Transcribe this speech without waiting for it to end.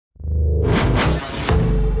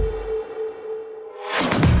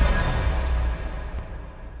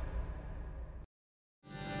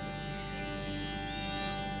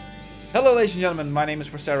ladies and gentlemen, my name is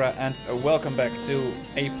Sarah and welcome back to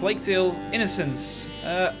A Plague Tale Innocence.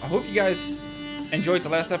 I hope you guys enjoyed the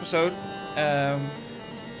last episode.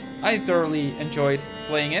 I thoroughly enjoyed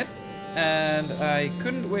playing it and I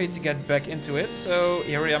couldn't wait to get back into it. So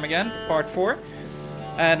here I am again, part 4.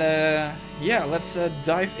 And yeah, let's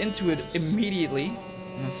dive into it immediately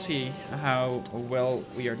and see how well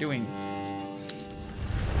we are doing.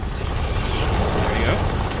 There we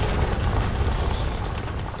go.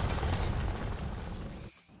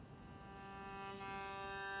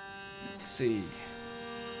 See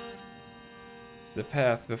the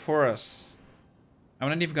path before us. I'm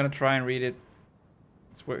not even gonna try and read it.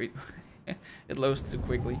 It's where it loads too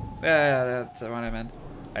quickly. That's what I meant.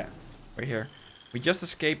 Yeah, we're here. We just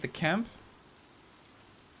escaped the camp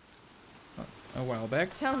a while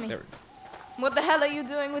back. Tell me, what the hell are you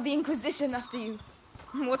doing with the Inquisition after you?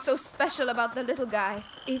 What's so special about the little guy?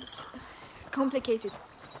 It's complicated.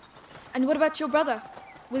 And what about your brother?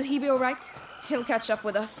 Will he be alright? He'll catch up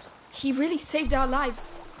with us. He really saved our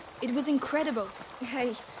lives. It was incredible.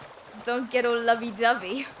 Hey, don't get all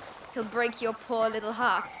lovey-dovey. He'll break your poor little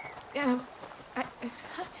heart.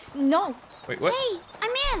 No. Wait, what? Hey,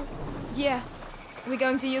 I'm in. Yeah, we're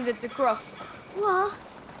going to use it to cross. What?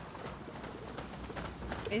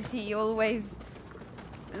 Is he always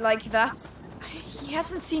like that? He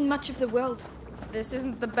hasn't seen much of the world. This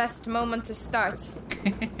isn't the best moment to start.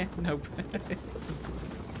 Nope.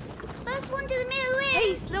 First one to the middle way.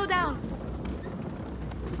 Hey, slow down.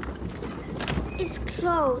 It's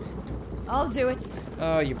closed. I'll do it.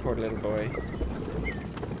 Oh, you poor little boy.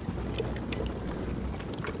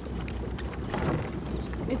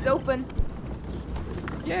 It's open.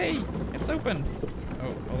 Yay! It's open.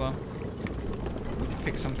 Oh, hold on. Need to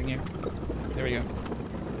fix something here. There we go.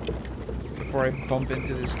 Before I bump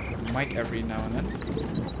into this mic every now and then.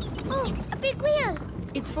 Oh, a big wheel.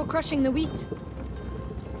 It's for crushing the wheat.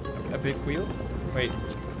 A big wheel? Wait.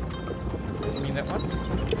 You mean that one?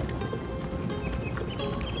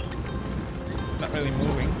 It's not really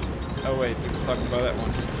moving. Oh wait, he was talking about that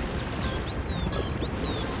one.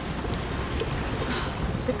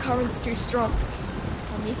 The current's too strong.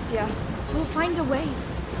 Amicia. We'll find a way.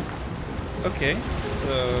 Okay,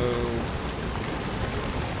 so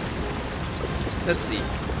let's see.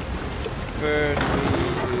 First we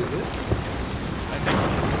do this, I think.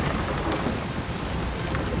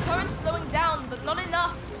 The current's slowing down, but not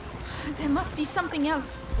enough. There must be something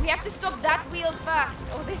else. We have to stop that wheel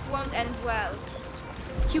first, or this won't end well.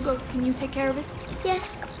 Hugo, can you take care of it?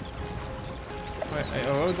 Yes. Wait,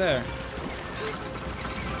 oh, there.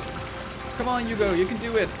 Come on, Hugo, you can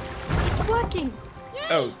do it. It's working. Yay.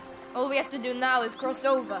 Oh, All we have to do now is cross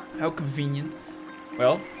over. how convenient.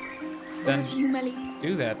 Well, then Over to you, Melly.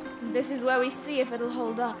 do that. This is where we see if it'll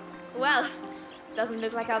hold up. Well, doesn't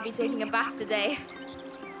look like I'll be taking a bath today.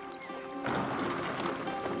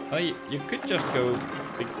 Oh, you could just go.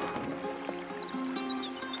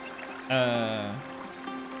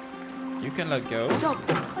 You can let go. Stop.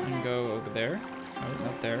 And go over there. No,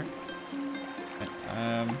 not there.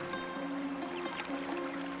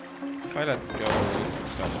 If I let go, it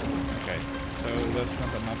stops. Okay, so that's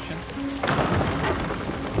not an option.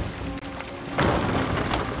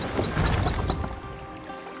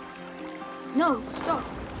 No, stop.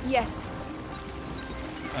 Yes.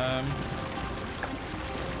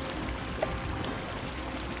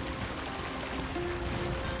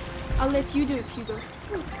 I'll let you do it, Hugo.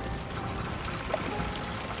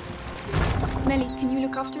 Melly, can you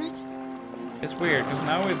look after it? It's weird because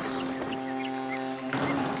now it's.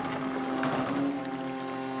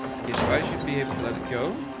 Okay, so I should be able to let it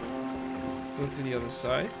go. Go to the other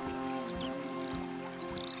side.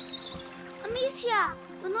 Amicia,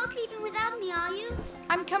 you're not leaving without me, are you?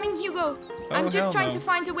 I'm coming, Hugo. Oh, I'm just hell trying no. to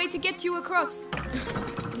find a way to get you across.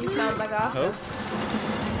 You sound like Arthur. Oh.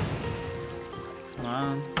 Come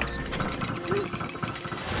on.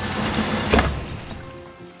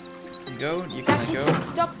 You go. You can That's let it. go.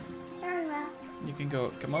 Stop. Very well. You can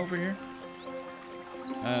go. Come over here.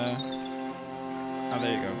 Oh,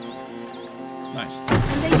 there you go. Nice.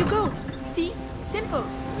 And there you go. See? Simple.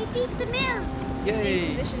 We beat the mill. The Yay!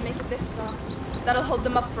 Inquisition make it this far. That'll hold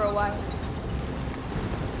them up for a while.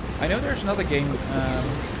 I know there's another game.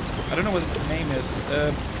 I don't know what its name is,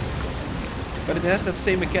 but it has that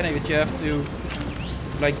same mechanic that you have to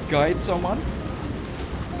like guide someone.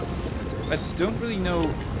 I don't really know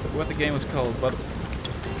what the game was called, but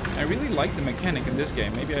I really like the mechanic in this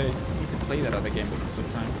game. Maybe I need to play that other game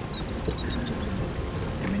sometime.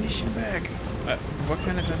 Ammunition bag. What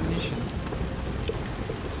kind of ammunition?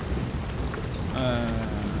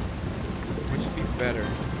 Which would be better?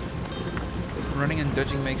 Running and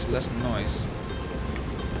dodging makes less noise.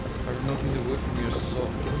 By removing the wood from your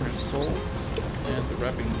soul and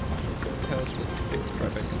wrapping tails with thick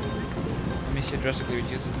fabric. Amicia drastically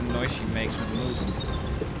reduces the noise she makes when moving.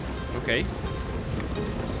 Okay.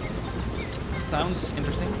 Sounds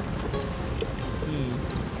interesting.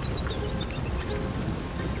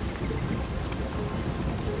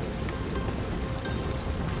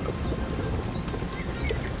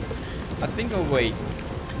 I think I'll wait.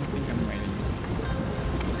 I think I'm waiting.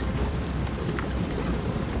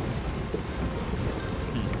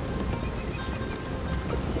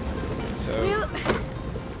 So We'll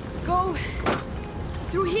go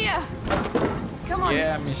through here. Come on.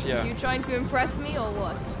 yeah, Amicia. You trying to impress me or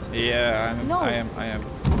what? Yeah, No. I am.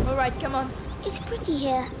 All right, come on. It's pretty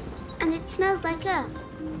here, and it smells like earth.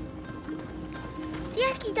 The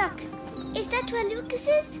aqueduct. Is that where Lucas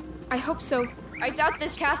is? I hope so. I doubt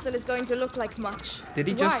this castle is going to look like much. Did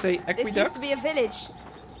he just Why? say This used aqueduct? to be a village,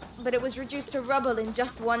 but it was reduced to rubble in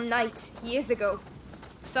just one night, years ago.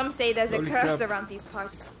 Some say there's Holy a curse crap. around these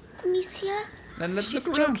parts. Amicia? Then let's She's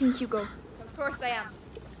look around. joking, Hugo. Of course I am.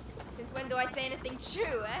 Since when do I say anything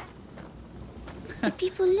true, eh? Do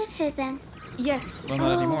people live here then? Yes, Well,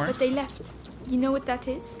 not anymore. but they left. You know what that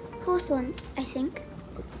is? Hawthorn, I think.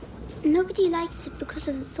 Nobody likes it because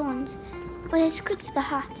of the thorns, but it's good for the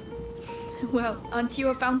heart. Well, aren't you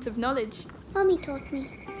a fount of knowledge? Mommy taught me.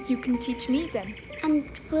 You can teach me then. And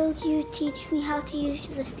will you teach me how to use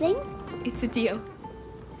the sling? It's a deal.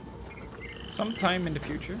 Sometime in the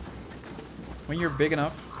future, when you're big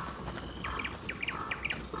enough,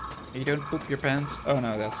 you don't poop your pants. Oh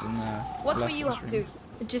no, that's in. What were you up to?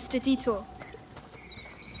 Just a detour.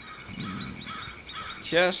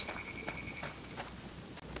 Chest.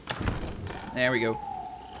 There we go.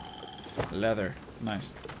 Leather, nice.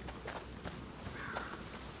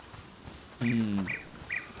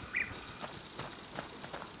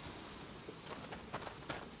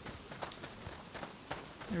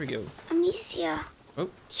 There we go. Amicia.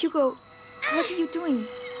 Hugo, what are you doing?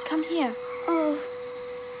 Come here. Oh,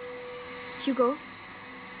 Hugo.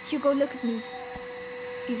 Hugo, look at me.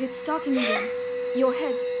 Is it starting again? Your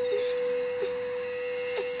head.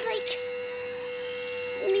 it's like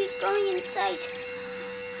something's growing inside.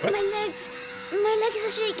 What? My legs are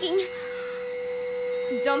shaking.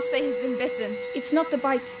 Don't say he's been bitten. It's not the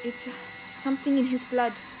bite. It's something in his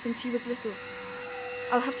blood since he was little.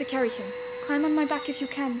 I'll have to carry him. Climb on my back if you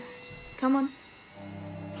can. Come on.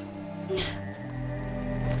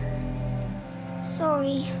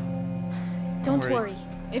 Sorry. Don't worry. worry.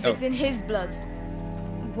 If Oh. it's in his blood,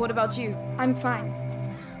 what about you? I'm fine.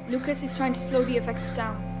 Lucas is trying to slow the effects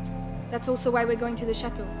down. That's also why we're going to the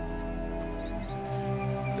chateau.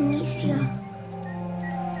 Amicia.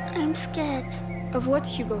 I'm scared. Of what,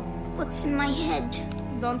 Hugo? What's in my head?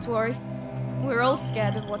 Don't worry. We're all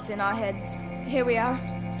scared of what's in our heads. Here we are.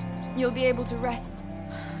 You'll be able to rest.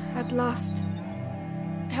 At last.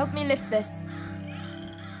 Help me lift this.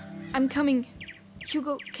 I'm coming.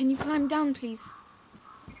 Hugo, can you climb down, please?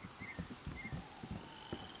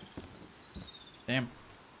 Damn.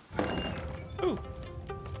 Ooh.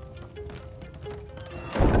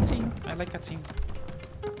 Cutscene. I like cutscenes.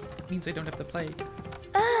 Means I don't have to play.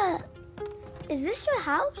 Is this your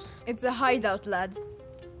house? It's a hideout, lad.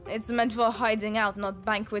 It's meant for hiding out, not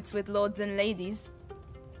banquets with lords and ladies.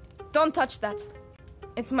 Don't touch that.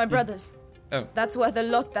 It's my brother's. Oh. That's worth a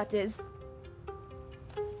lot, that is.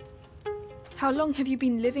 How long have you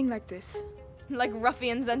been living like this? Like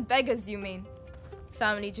ruffians and beggars, you mean?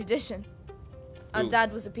 Family tradition. Our Ooh.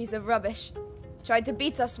 dad was a piece of rubbish. Tried to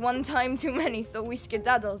beat us one time too many, so we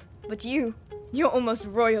skedaddled. But you're almost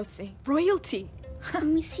royalty. Royalty!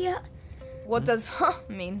 Amicia, What does huh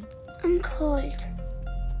mean? I'm cold.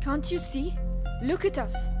 Can't you see? Look at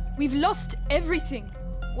us. We've lost everything.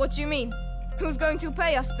 What do you mean? Who's going to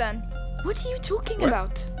pay us then? What are you talking What?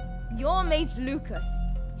 about? Your mate Lucas.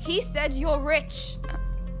 He said you're rich.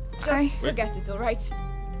 Just forget it, alright?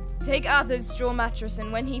 Take Arthur's straw mattress,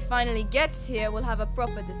 and when he finally gets here, we'll have a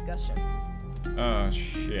proper discussion. Oh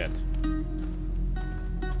shit.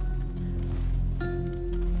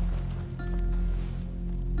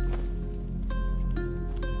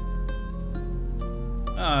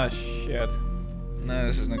 Ah shit. No,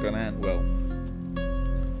 this is not gonna end well.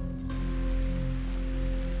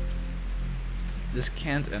 This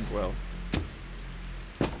can't end well.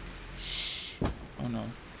 Shh. Oh no.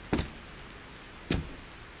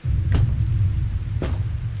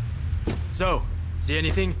 So, see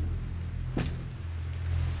anything?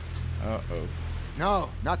 Uh-oh. No,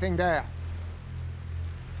 nothing there.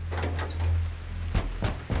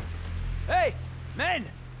 Hey, men!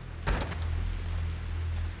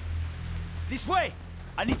 This way!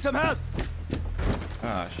 I need some help!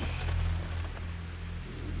 Gosh.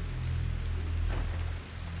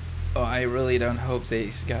 Oh, I really don't hope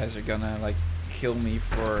these guys are gonna, like, kill me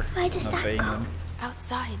for Where does not that paying go? them.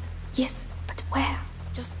 Outside. Yes, but where?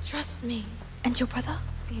 Just trust me. And your brother?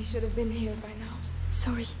 He should have been here by now.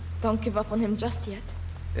 Sorry. Don't give up on him just yet.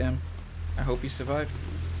 Damn. I hope he survived.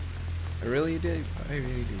 I really do. I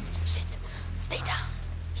really do. Shit. Stay down.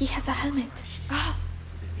 He has a helmet. Ah!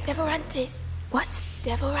 Devorantis. What?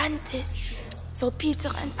 Devorantis. Saltpeter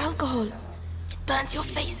and alcohol. It burns your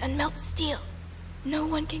face and melts steel. No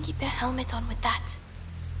one can keep their helmet on with that.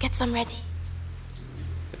 Get some ready.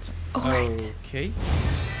 Alright. Okay.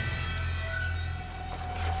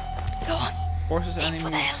 Go on. Forces Aim for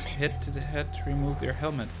the enemies helmet. hit to the head to remove their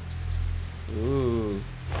helmet. Ooh.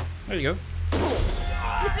 There you go.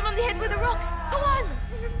 Hit him on the head with a rock. Go on.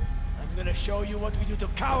 I'm gonna show you what we do to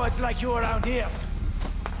cowards like you around here.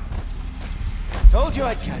 Told you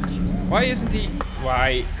I'd catch you. Why isn't he?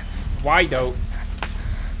 Why? Why though?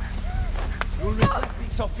 You'll regret being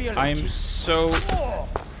so fearless. I'm kid. so. Oh.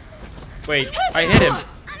 Wait. I hit him.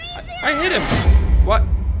 I hit him. What?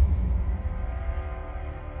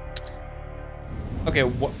 Okay.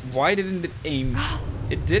 Why didn't it aim?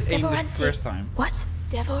 It did aim the Devorantis. first time. What?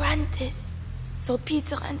 Devorantis.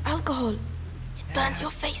 Saltpeter and alcohol. It burns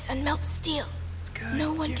your face and melts steel. It's good.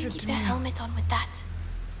 No one Give can it keep to their me. helmet on with that.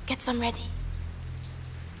 Get some ready.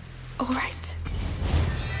 Alright.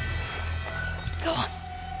 Go on.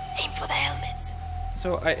 Aim for the helmet.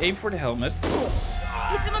 So I aim for the helmet.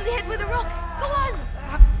 Hit him on the head with a rock. Go on.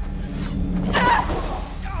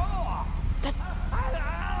 That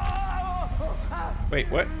Wait.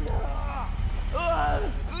 What?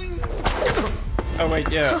 Oh wait.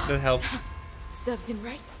 Yeah. That helps. serves him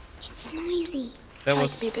right. It's noisy. That Try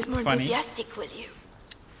was to be a bit more funny. enthusiastic, will you?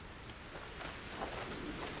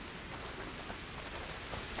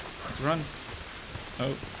 Let's run.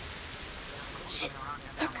 Oh. Shit.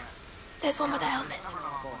 Look. There's one with a helmet.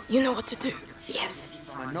 You know what to do. Yes.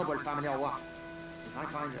 From a noble family or what? If I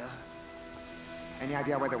find her. Any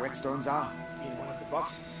idea where the whetstones are? In one of the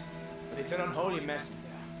boxes. But it's an unholy mess in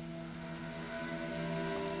there.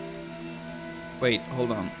 Wait.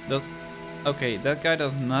 Hold on. Okay. That guy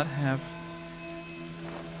does not have.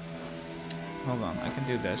 Hold on. I can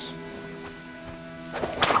do this.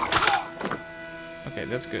 Okay.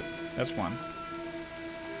 That's good. That's one.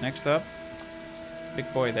 Next up.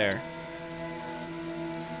 Big boy there.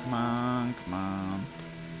 Come on, come on.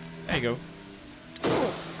 There you go.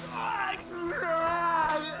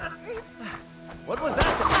 What was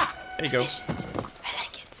that? There you go. Efficient. I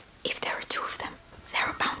like it. If there are two of them, there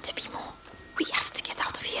are bound to be more. We have to get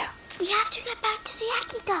out of here. We have to get back to the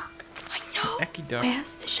Aki Dock. I know. Eki duck.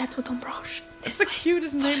 Where's the Chateau d'Ombrage? That's This the way.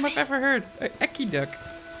 cutest name I've ever heard. Eki duck.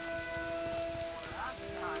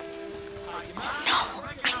 No,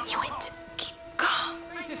 I knew it. Keep calm.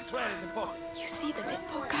 This trail is important. You see the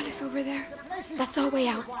little palace over there? That's our way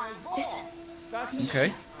out. Listen,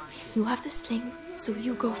 Okay. you have the sling, so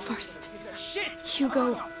you go first. Shit! You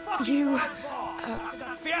go. You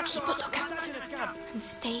Fiasco! keep a lookout and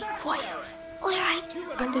stay quiet. All right.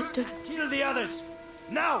 Understood? Kill the others!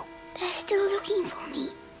 Now! They're still looking for me.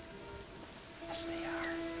 Yes, they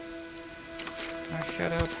are. Oh,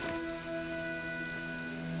 shut up.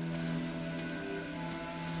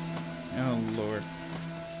 Oh, Lord.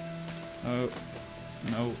 Oh,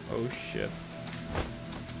 no. Oh, shit.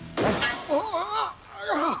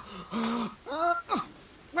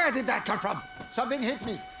 Where did that come from? Something hit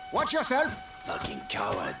me. Watch yourself. Fucking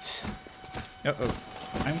cowards. Uh-oh.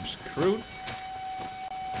 I'm screwed.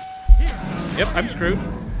 Yep, I'm screwed.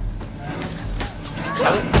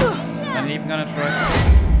 I'm even gonna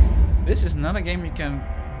try. This is not a game you can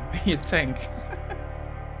be a tank.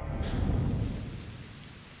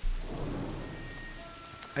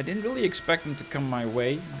 I didn't really expect them to come my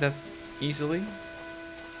way that easily.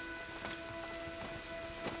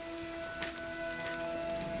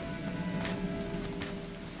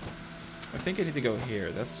 I think I need to go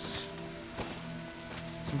here. That's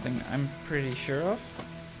something I'm pretty sure of.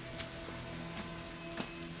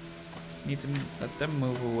 Need to let them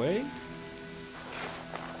move away.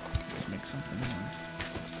 Let's make something more.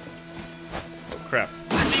 Oh crap.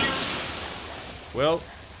 Well,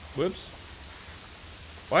 whoops.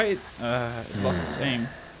 Why it lost its aim?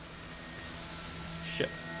 Shit.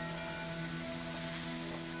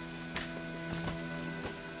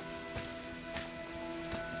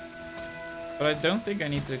 But I don't think I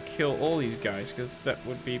need to kill all these guys, because that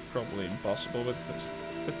would be probably impossible with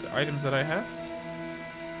the items that I have.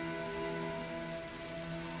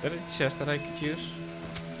 Is that a chest that I could use?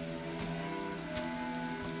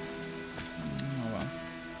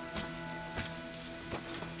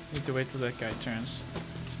 Need to wait till that guy turns.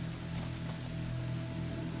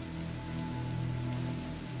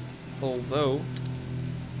 Although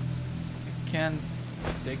I can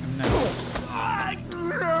take him now.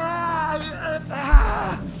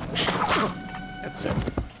 That's it.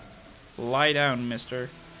 Lie down, mister.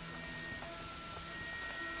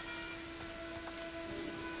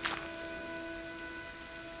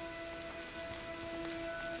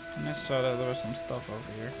 And I saw that there was some stuff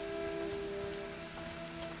over here.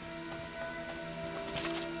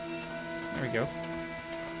 There we go.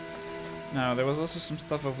 Now, there was also some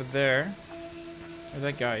stuff over there. Where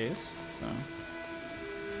that guy is. So.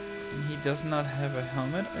 And he does not have a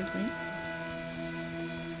helmet, I think.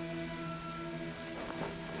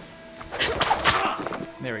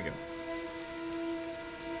 There we go.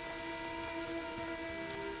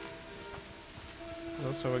 There's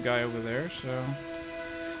also a guy over there, so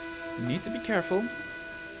you need to be careful.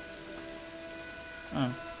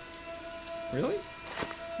 Oh. Really?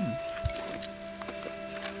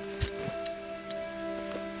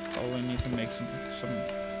 Probably need to make some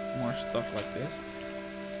more stuff like this.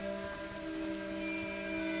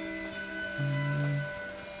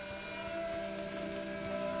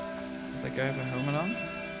 Does that guy have a helmet on?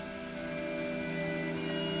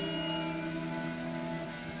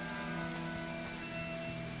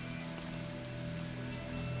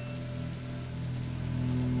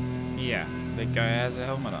 Yeah, that guy has a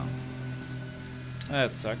helmet on.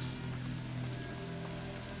 That sucks.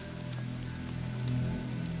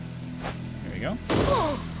 Here we go.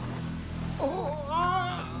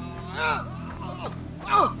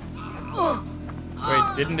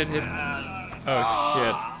 Wait, didn't it hit? Oh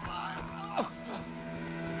shit.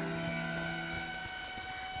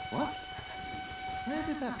 What? Where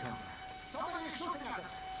did that come from? Somebody is shooting at us.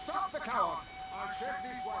 Stop the coward. I'll check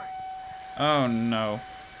this way. Oh no.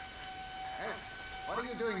 Hey, what are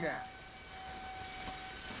you doing there?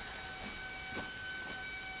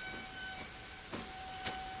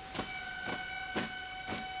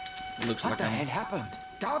 Looks What like the hell happened?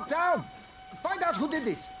 Calm down! Find out who did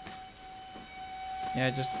this! Yeah,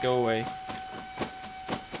 just go away.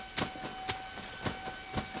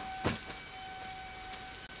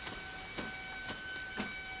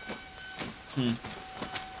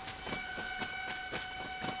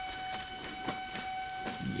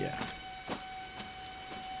 Yeah.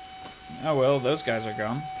 Oh well, those guys are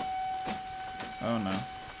gone. Oh no.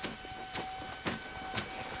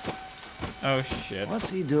 Oh shit. What's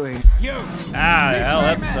he doing? You! Ah, This hell, way,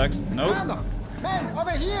 that man. sucks. Nope. Man,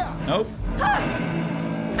 over here! Nope.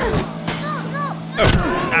 Oh,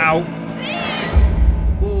 ow.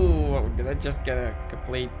 Ooh, did I just get a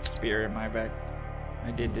complete spear in my back?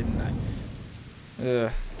 I did, didn't I?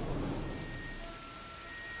 Ugh.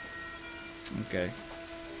 Okay.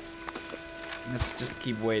 Let's just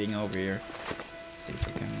keep waiting over here. Let's see if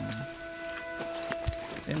we can...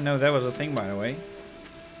 Didn't know that was a thing, by the way.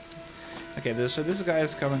 Okay, so this guy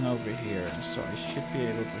is coming over here, so I should be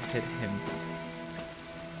able to hit him.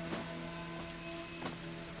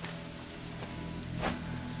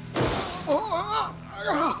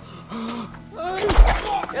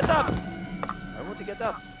 Get up! I want to get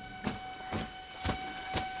up.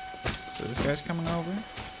 So this guy's coming over.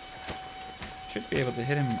 Should be able to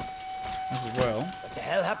hit him as well. What the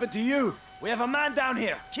hell happened to you? We have a man down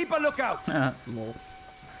here. Keep a lookout. Lol.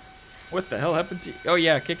 What the hell happened to you? Oh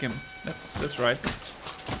yeah, kick him. That's right.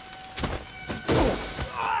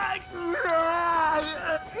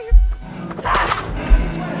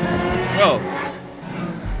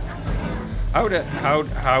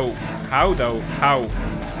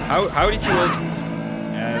 Well, how did you?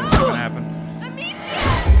 Yeah, this is gonna happen.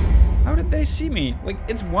 How did they see me? Like,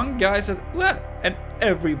 it's one guy said what, and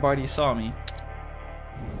everybody saw me.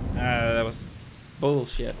 That was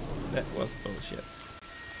bullshit. That was bullshit.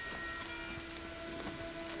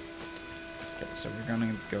 Okay, so we're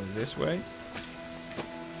gonna go this way.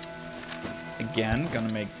 Again,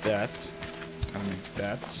 gonna make that. Gonna make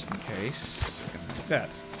that just in case. Gonna make that.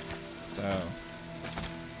 So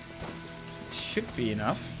should be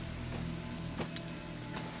enough.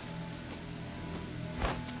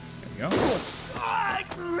 There we go.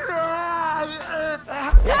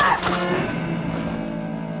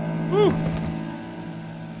 Woo!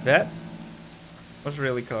 That was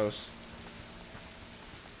really close.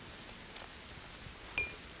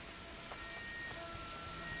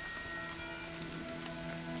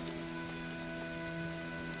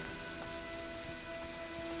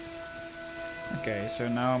 Okay, so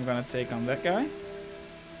now I'm gonna take on that guy.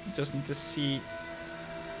 Just need to see,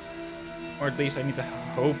 or at least I need to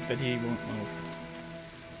hope that he won't move.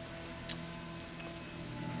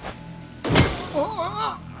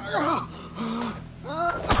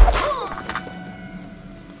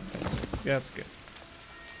 That's good.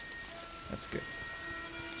 That's good.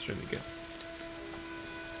 It's really good.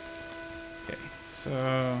 Okay, so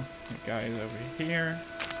the guy is over here.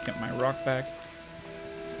 Let's get my rock back.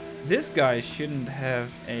 This guy shouldn't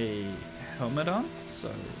have a helmet on, so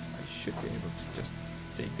I should be able to just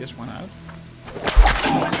take this one out.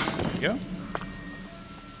 There we go.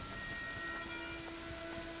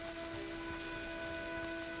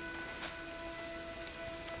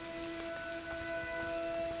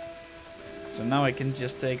 So now I can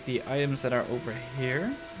just take the items that are over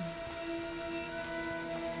here.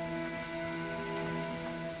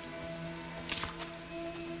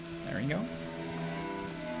 There we go.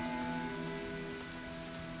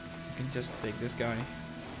 I can just take this guy.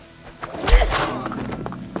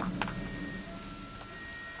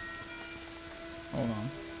 Hold on.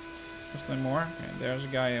 There's one more. Okay, there's a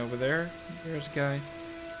guy over there. There's a guy.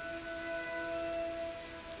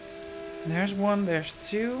 There's one. There's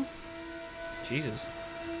two. Jesus.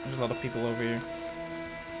 There's a lot of people over here.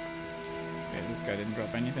 Okay, this guy didn't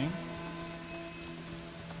drop anything.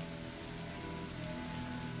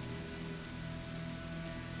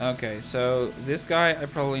 Okay, so this guy I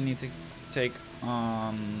probably need to take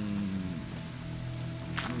on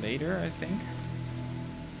later, I think.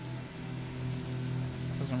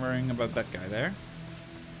 Because I'm worrying about that guy there.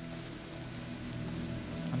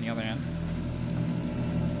 On the other end.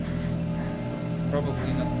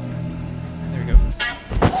 Probably not. There we go.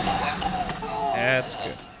 That's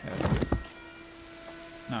good. That's good.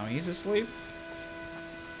 Now he's asleep.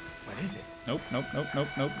 What is it? Nope, nope, nope, nope,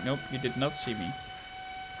 nope, nope. You did not see me.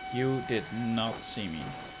 You did not see me.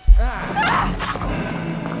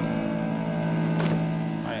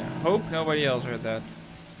 I hope nobody else heard that.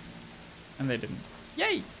 And they didn't.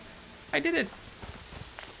 Yay! I did it!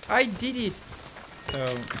 I did it! So,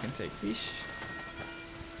 I can take fish.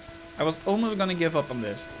 I was almost gonna give up on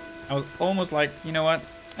this. I was almost like, you know what?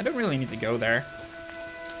 I don't really need to go there.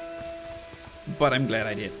 But I'm glad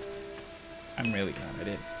I did. I'm really glad I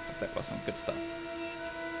did. That was some good stuff.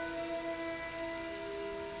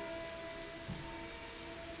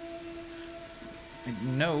 I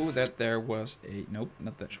know that there was a... Nope,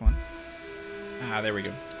 not that one. Ah, there we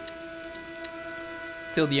go.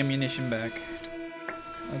 Still the ammunition back.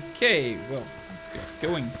 Okay, well, let's get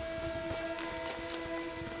going.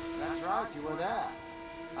 That's right, you were there.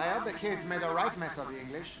 I heard the kids made a right mess of the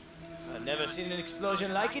English. I've never seen an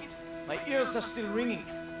explosion like it. My ears are still ringing.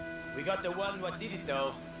 We got the one what did it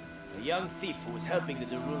though. A young thief who was helping the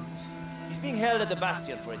Daruns. He's being held at the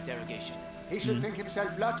Bastion for interrogation. He should think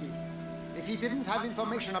himself lucky. If he didn't have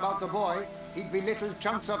information about the boy, he'd be little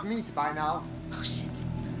chunks of meat by now. Oh shit.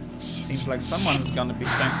 Seems like someone's gonna be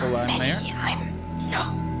thankful I'm there. Later.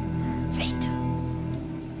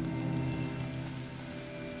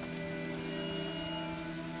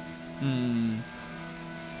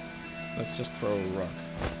 Let's just throw a rock.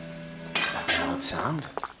 That's an odd sound.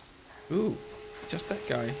 Ooh, just that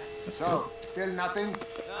guy. That's So, still nothing? good.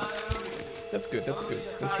 That's good, that's good.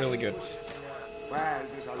 That's really good. Well,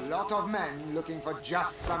 there's a lot of men looking for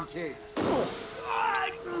just some kids.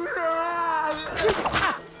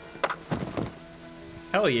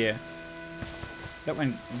 Hell yeah. That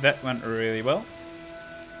went really well.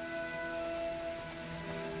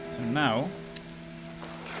 So now,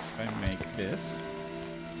 if I make this,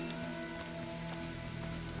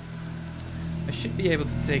 I should be able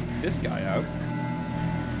to take this guy out.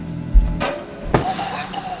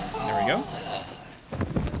 There we go.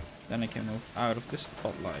 Then I can move out of this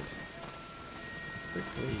spotlight.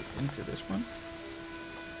 Quickly into this one.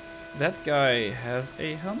 That guy has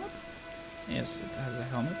a helmet? Yes, it has a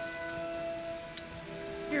helmet.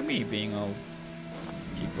 Hear me being all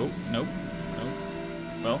cheap. Oh, nope. Nope.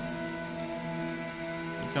 Well.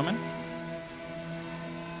 You coming?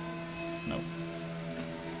 Nope.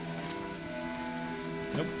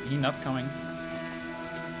 Nope, he not coming.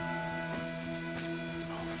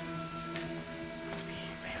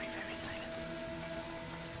 Very, very silent.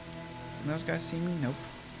 Can those guys see me? Nope.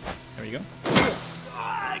 There we go.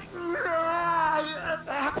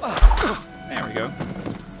 There we go.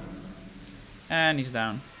 And he's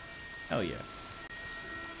down. Hell yeah.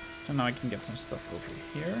 So now I can get some stuff over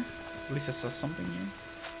here. At least I saw something here.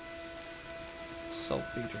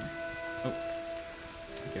 Saltpeter. Oh.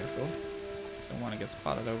 Be careful. Don't want to get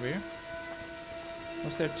spotted over here.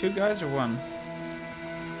 Was there two guys or one?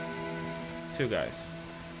 Two guys.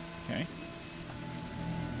 Okay.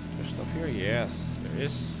 There's stuff here? Yes, there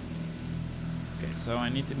is. Okay, so I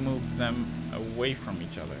need to move them away from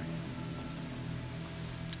each other.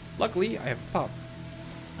 Luckily, I have a pop.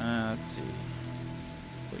 Let's see.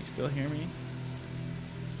 Will you still hear me?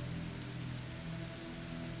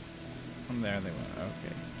 From there they went.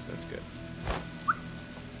 Okay, so that's good.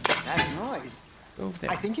 That noise. Go over there.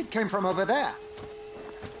 I think it came from over there.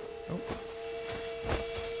 Oh.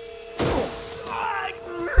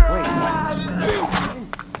 Wait.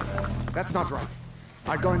 That's not right.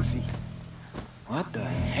 I'll go and see. What the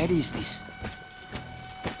hell is this?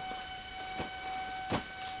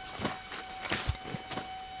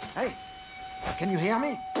 Hey, can you hear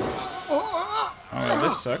me? Oh,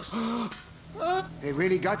 this sucks. They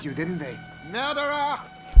really got you, didn't they? Murderer!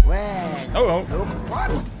 Well, Oh, look,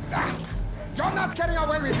 what? Ah, you're not getting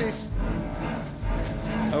away with this!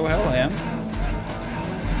 oh hell I am.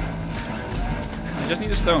 I just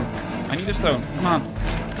need a stone. I need a stone. Come on.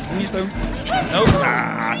 I need a stone. No.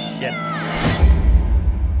 Ah, shit.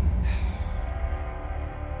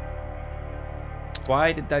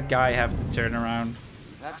 Why did that guy have to turn around?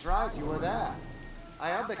 That's right, you were there. I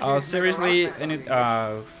heard the Oh, kids seriously? make a And it.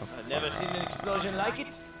 I've never seen an explosion like it.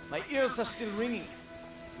 My ears are still ringing.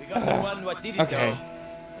 We got the one what did it Okay.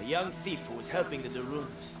 though. A young thief who was helping the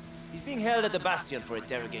Daruns. He's being held at the Bastion for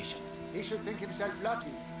interrogation. He should think himself lucky.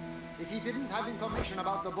 If he didn't have information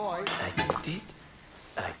about the boy...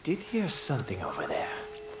 I did hear something over there.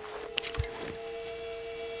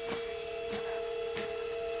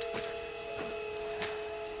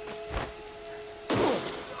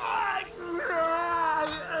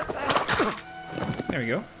 There we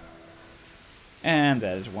go. And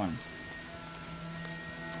that is one.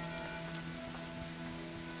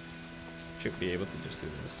 Should be able to just do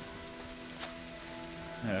this.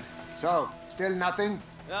 So, still nothing?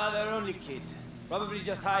 No, they're only kids. Probably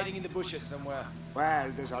just hiding in the bushes somewhere.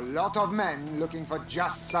 Well, there's a lot of men looking for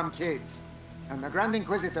just some kids. And the Grand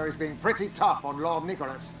Inquisitor is being pretty tough on Lord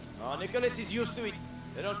Nicholas. Oh, Nicholas is used to it.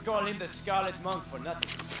 They don't call him the Scarlet Monk for nothing.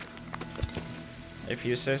 If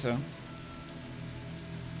you say so.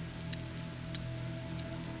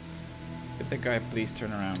 Could the guy please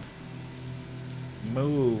turn around?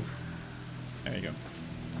 Move. There you go.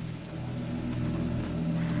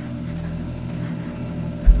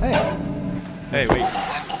 Hey! Hey, wait.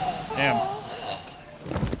 Damn.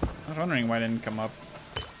 I was wondering why it didn't come up.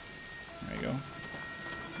 There you go.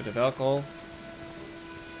 Bit of alcohol.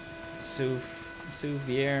 Soothe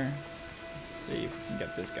the air. Let's see if we can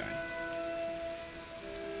get this guy.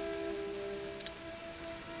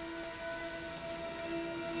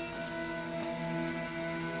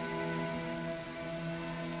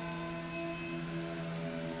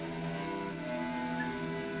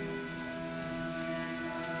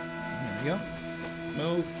 There we go.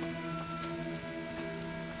 Smooth.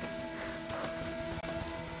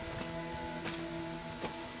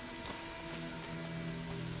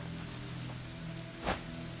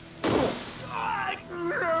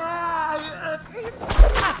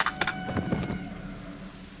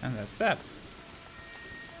 And that's that.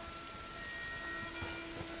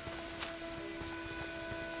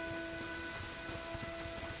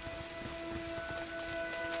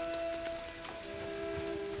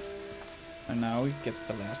 And now we get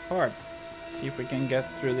the last part. See if we can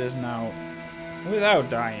get through this now without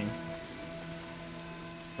dying.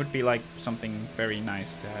 Would be like something very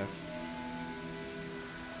nice to have.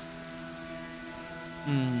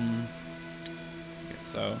 Okay,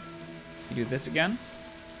 so you do this again.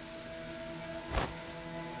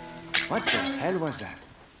 What the hell was that?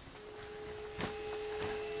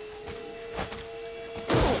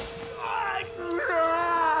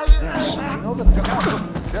 There's something over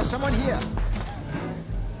there. There's someone here.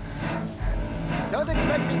 Don't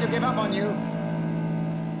expect me to give up on you.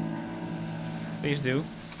 Please do.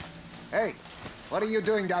 Hey, what are you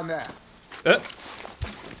doing down there? What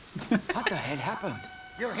the hell happened?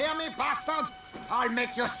 You hear me, bastard? I'll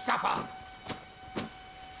make you suffer.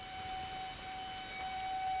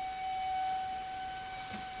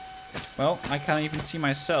 Well, I can't even see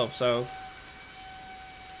myself, so...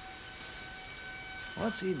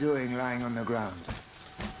 What's he doing lying on the ground?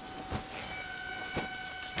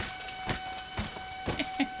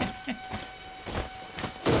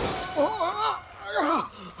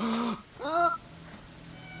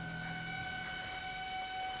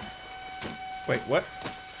 Wait, what?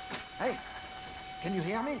 Hey, can you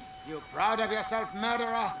hear me? You proud of yourself,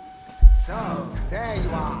 murderer? So, there you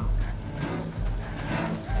are.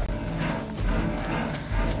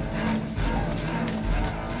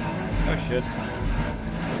 Oh shit.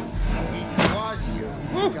 It was you.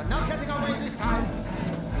 Woo. You're not getting away this time.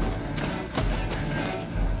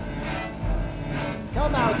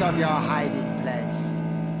 Come out of your hiding place.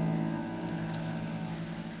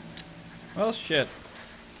 Well, shit.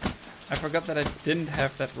 I forgot that I didn't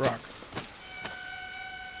have that rock.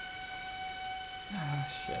 Ah,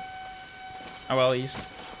 shit. Oh well, he's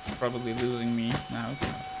probably losing me now. So.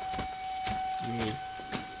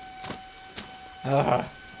 Yeah.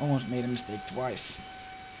 Almost made a mistake twice.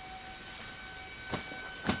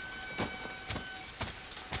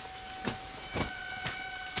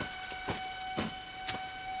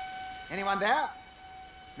 Anyone there?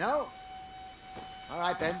 No? All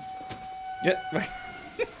right then. Yeah.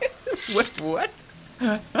 What?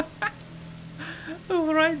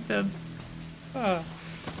 All right then. Oh,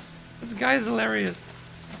 this guy is hilarious.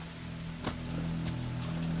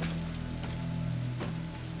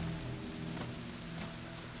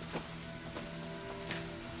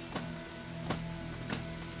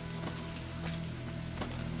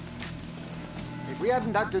 If we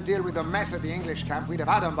hadn't had to deal with the mess at the English camp, we'd have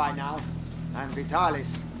had them by now. And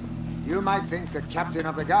Vitalis. You might think the captain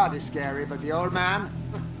of the guard is scary, but the old man,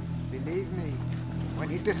 believe me, when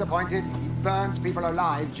he's disappointed, he burns people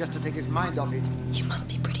alive just to take his mind off it. You must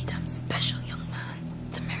be pretty damn special, young man,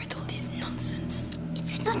 to merit all this nonsense.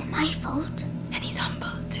 It's not my fault. And he's humble,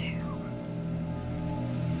 too.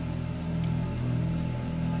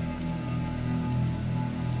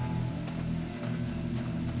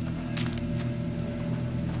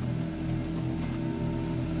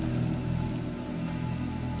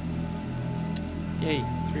 Yay,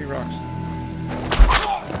 3 rocks.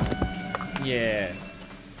 Yeah.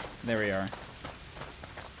 There we are.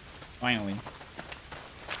 Finally.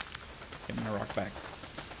 Get my rock back.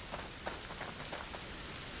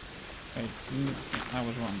 Wait, I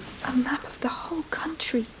was wrong. A map of the whole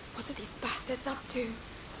country. What are these bastards up to?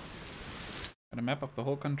 Got a map of the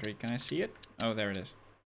whole country. Can I see it? Oh, there it is.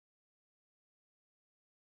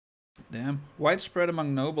 Damn. Widespread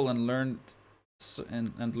among noble and learned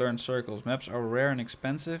circles. Maps are rare and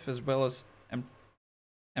expensive, as well as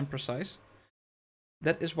imprecise.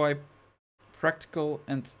 That is why practical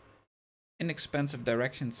and inexpensive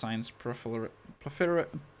direction signs proliferate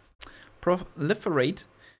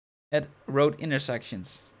at road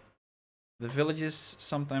intersections. The villages,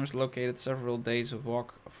 sometimes located several days of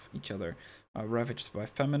walk of each other, are ravaged by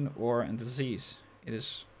famine, war, and disease. It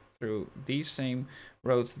is through these same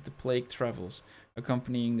roads that the plague travels,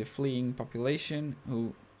 accompanying the fleeing population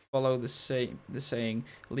who follow the saying,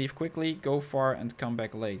 leave quickly, go far, and come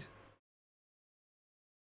back late.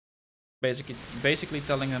 Basically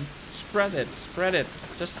telling them, spread it,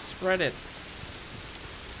 just spread it.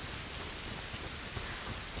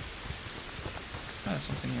 Oh, there's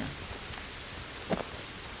something here.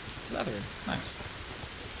 Leather, nice.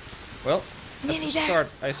 Well, Nearly at the there. start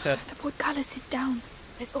I said... The portcullis is down.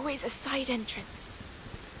 There's always a side entrance.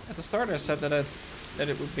 At the start I said that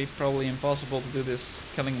it would be probably impossible to do this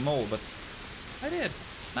killing them all, but I did.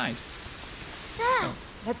 Nice. Oh.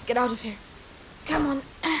 Let's get out of here. Come on.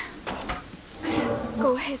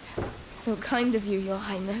 Go ahead. So kind of you, Your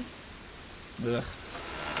Highness. Ugh.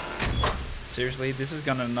 Seriously, this is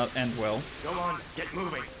gonna not end well. Go on, get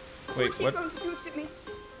moving. Wait, what?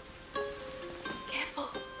 Careful.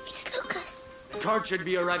 It's Lucas. The cart should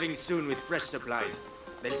be arriving soon with fresh supplies.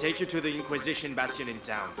 They'll take you to the Inquisition bastion in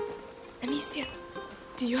town. Amicia,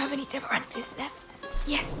 do you have any Devorantis left?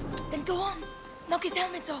 Yes. Then go on. Knock his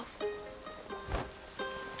helmet off.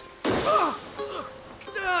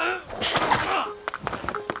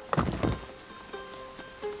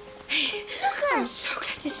 Hey, I'm so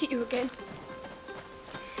glad to see you again.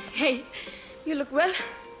 Hey, you look well?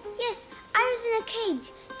 Yes, I was in a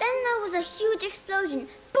cage. Then there was a huge explosion.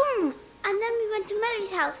 Boom! And then we went to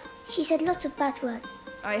Melly's house. She said lots of bad words.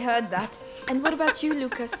 I heard that. And what about you,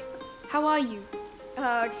 Lucas? How are you?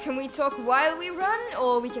 Can we talk while we run?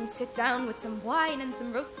 Or we can sit down with some wine and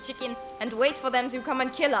some roast chicken and wait for them to come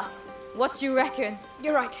and kill us? What do you reckon?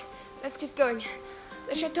 You're right. Let's get going.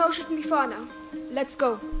 The chateau shouldn't be far now. Let's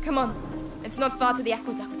go. Come on. It's not far to the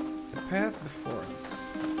aqueduct. The path before us.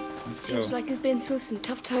 Let's Seems go. like you've been through some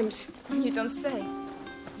tough times. You don't say.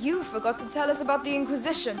 You forgot to tell us about the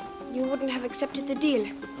Inquisition. You wouldn't have accepted the deal.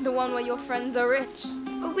 The one where your friends are rich.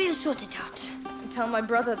 But we'll sort it out. Tell my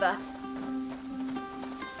brother that.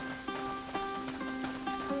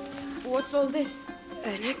 What's all this?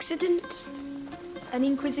 An accident? An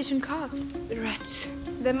Inquisition cart. Rats.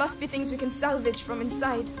 There must be things we can salvage from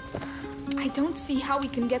inside. I don't see how we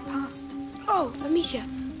can get past. Oh, Amicia,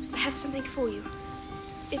 I have something for you.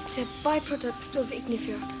 It's a byproduct of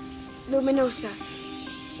Ignifer, luminosa.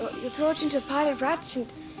 You throw it into a pile of rats and...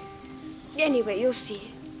 Anyway, you'll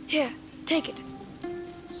see. Here, take it.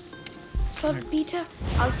 Saltpeter,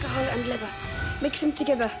 alcohol and liver. Mix them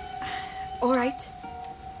together. All right.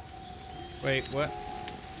 Wait, what?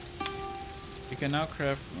 You can now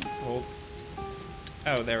craft... Hold.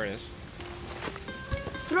 Oh, there it is.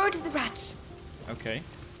 Throw it to the rats. Okay.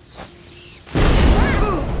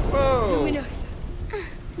 Boom! Whoa! Luminosa.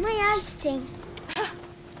 My eyes sting.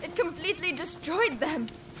 It completely destroyed them.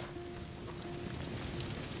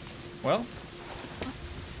 Well.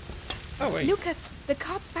 Oh, wait. Lucas, the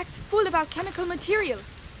cart's packed full of alchemical material.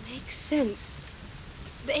 Makes sense.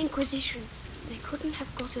 The Inquisition. They couldn't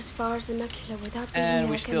have got as far as the macula without reading And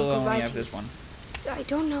the we still alchemical only writings. have this one. I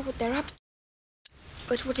don't know what they're up to.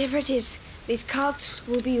 But whatever it is, these carts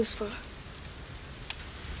will be useful.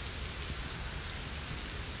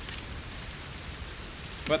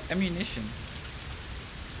 But ammunition.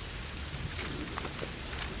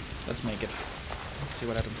 Let's make it. Let's see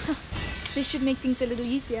what happens. This should make things a little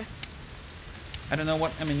easier. I don't know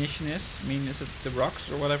what ammunition is. I mean, is it the rocks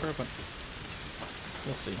or whatever? But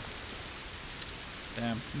we'll see.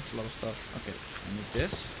 Damn, that's a lot of stuff. Okay, I need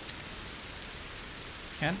this.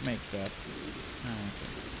 Can't make that. Oh,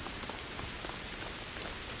 okay.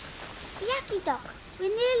 The Yaki Dock.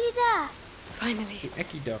 We're nearly there. Finally. The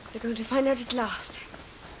Eki Duck. They're going to find out at last.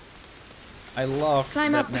 I love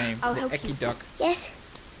Climb that up. name. I'll the help Eki you. Duck. Yes.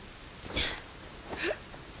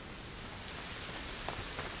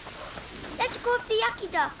 Let's go up the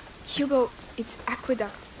Yaki Dock. Hugo, it's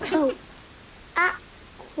aqueduct. Oh.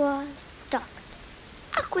 Aqueduct.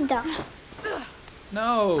 Aqueduct.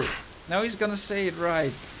 No! Now he's gonna say it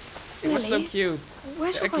right. It was so Really? cute.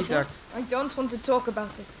 Where's The your Eki brother? Duck. I don't want to talk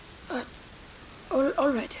about it.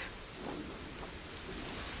 All right.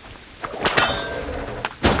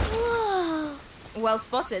 Whoa. Well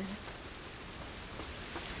spotted.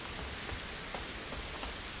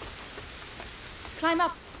 Climb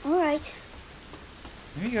up. All right.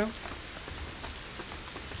 There you go.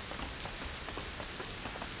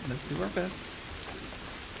 Let's do our best.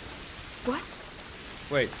 What?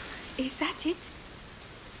 Wait. Is that it?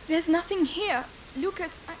 There's nothing here.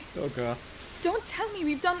 Lucas, Oh god. don't tell me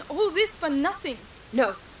we've done all this for nothing.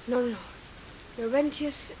 No.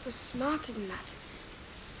 Laurentius was smarter than that.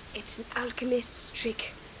 It's an alchemist's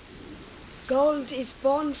trick. Gold is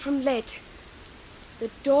born from lead. The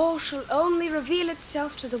door shall only reveal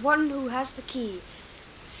itself to the one who has the key.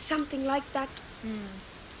 Something like that.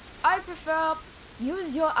 I prefer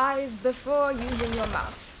use your eyes before using your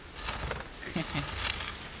mouth.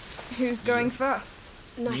 Who's going first?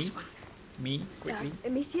 Nice Me? one. Me? Quickly.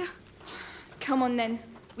 Amicia? Come on then.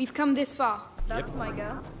 We've come this far. That's Yep. my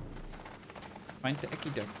girl. Find the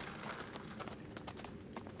Eki Duct.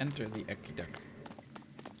 Enter the Eki Duct.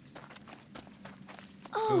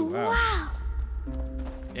 Oh, wow. wow.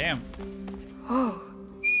 Damn. Oh,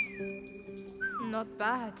 Not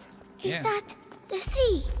bad. Is Yeah. that the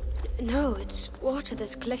sea? no, it's water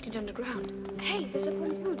that's collected underground. Hey, there's a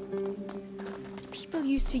pontoon. People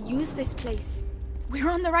used to use this place. We're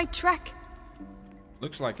on the right track.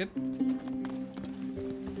 Looks like it.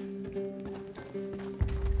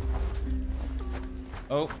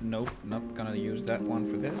 Oh, nope. Not gonna use that one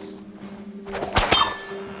for this.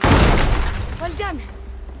 Well done.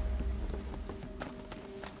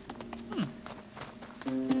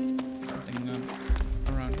 Something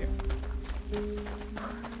around here.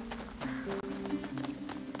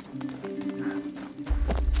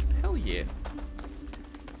 Hell yeah.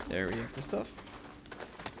 There we have the stuff.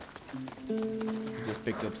 We just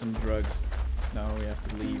picked up some drugs. Now we have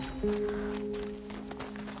to leave.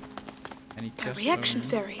 Any A chests? reaction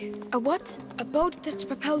ferry. A what? A boat that's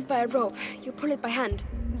propelled by a rope. You pull it by hand.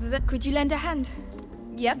 Could you lend a hand?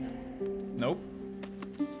 Yep. Nope.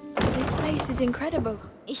 This place is incredible.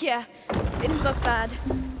 Yeah, it's not bad.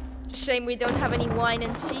 Shame we don't have any wine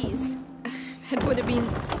and cheese. That would have been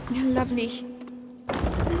lovely.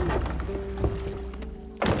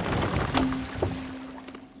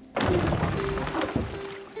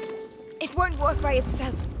 It won't work by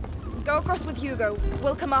itself. Go across with Hugo.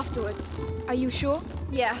 We'll come afterwards. Are you sure?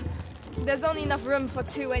 Yeah, there's only enough room for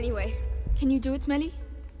two anyway. Can you do it, Melly?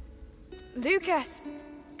 Lucas,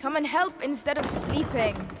 come and help instead of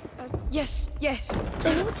sleeping. Yes.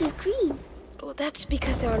 The water's green. Oh, that's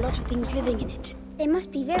because there are a lot of things living in it. They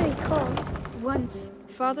must be very cold. Once,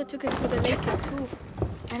 Father took us to the lake at Tuve,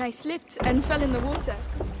 and I slipped and fell in the water.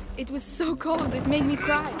 It was so cold, it made me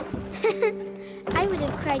cry. I would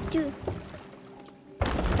have cried too.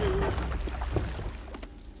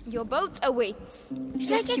 Your boat awaits.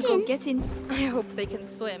 Shall I Yes, get Hugo, in? get in. I hope they can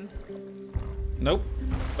swim. Nope.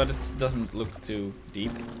 But it doesn't look too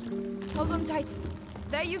deep. Hold on tight.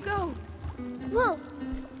 There you go. Whoa.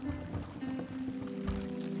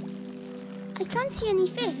 I can't see any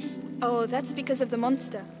fish. Oh, that's because of the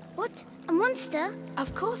monster. What? A monster?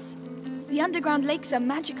 Of course. The underground lakes are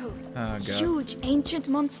magical. Oh god. Huge, ancient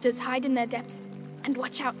monsters hide in their depths. And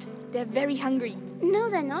watch out, they're very hungry. No,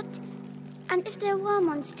 they're not. And if there were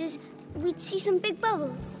monsters, we'd see some big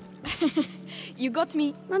bubbles. You got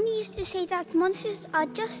me. Mummy used to say that monsters are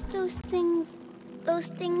just those things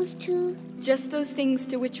too. Just those things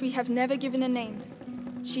to which we have never given a name.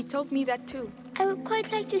 She told me that too. I would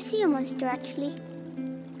quite like to see a monster, actually.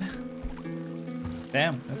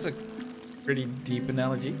 Damn, that's a pretty deep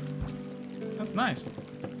analogy. That's nice.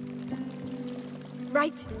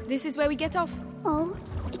 Right, this is where we get off. Oh,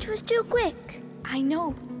 it was too quick. I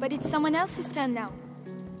know, but it's someone else's turn now.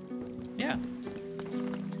 Yeah.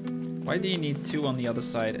 Why do you need 2 on the other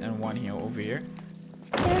side and 1 here over here?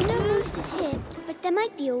 There are no monsters here, but there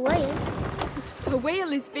might be a whale. A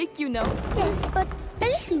whale is big, you know. Yes, but a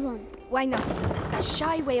little one. Why not? A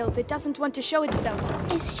shy whale that doesn't want to show itself.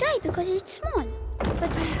 It's shy because it's small,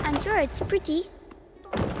 but I'm sure it's pretty.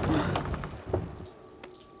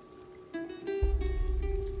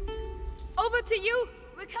 Over to you!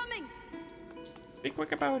 We're coming! Be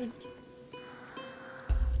quick about it.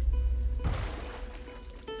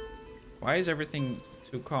 Why is everything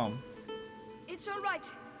too calm? It's all right.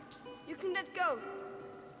 You can let go.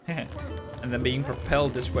 And then being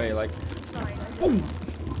propelled this way, like... Fine,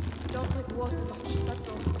 don't drink water much, that's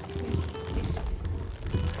all. Listen,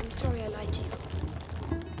 I'm sorry I lied to you.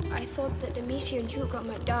 I thought that Amicia and Hugo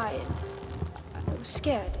might die, and I was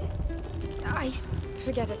scared.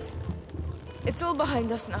 Forget it. It's all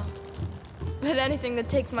behind us now. But anything that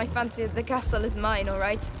takes my fancy at the castle is mine,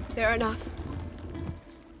 alright? Fair enough.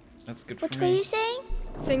 That's good for What me. were you saying?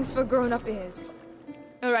 Things for grown-up ears.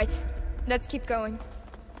 Alright, let's keep going.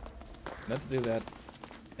 Let's do that.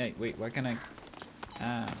 Hey, wait, why can I...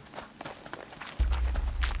 Ah.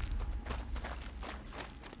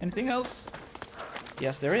 Anything else?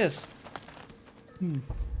 Yes, there is.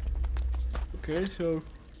 Okay, so...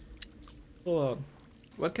 Hold on.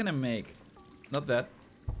 What can I make? Not that.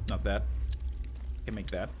 Not that. I can make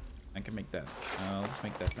that. I can make that. Let's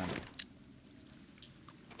make that then.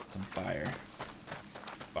 Some fire.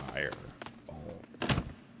 Fire. Ball.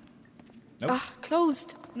 Nope. Ah,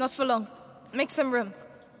 closed. Not for long. Make some room.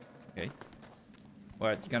 Okay.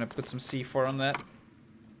 What, you gonna put some C4 on that?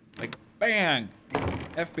 Like, bang!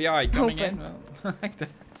 FBI coming in. Well, like that.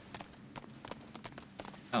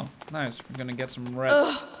 Oh, nice. We're gonna get some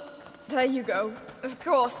red. There you go. Of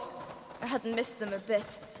course. I hadn't missed them a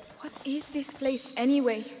bit. What is this place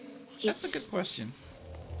anyway? That's a good question.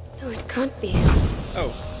 No, it can't be.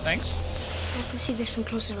 Oh, thanks. I have to see this from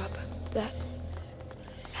closer up. That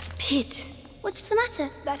pit. What's the matter?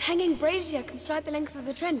 That hanging brazier can slide the length of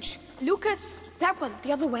the trench. Lucas! That one,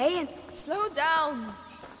 the other way, and Slow down.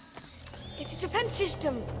 it's a defense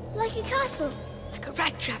system. Like a castle. Like a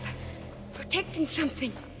rat trap. Protecting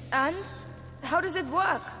something. And? How does it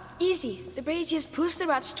work? Easy. The braziers push the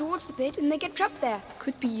rats towards the pit and they get trapped there.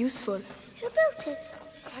 Could be useful. Who built it?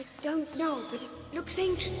 I don't know, but it looks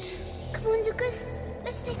ancient. Come on, Lucas.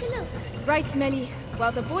 Let's take a look. Right, Melly.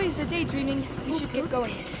 While the boys are daydreaming, we should get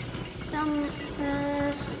going. Some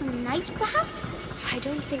knights, perhaps? I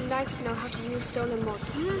don't think knights know how to use stolen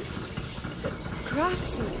mortar. But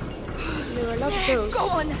craftsmen. There are a lot of those. Go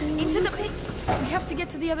on! Into the pit! We have to get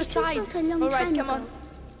to the other It was side. built a long All right, time come ago. on.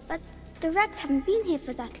 But the rats haven't been here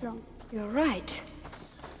for that long. You're right.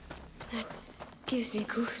 That gives me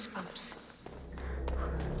goosebumps.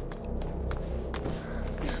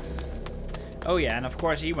 Oh yeah, and of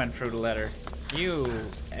course he went through the ladder. You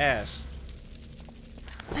ass.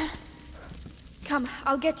 Come,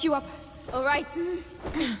 I'll get you up. All right.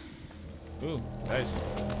 Ooh, nice.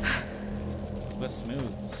 Was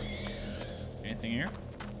smooth. Anything here?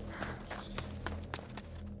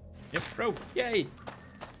 Yep, rope. Yay!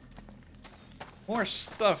 More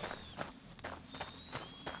stuff.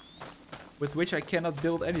 With which I cannot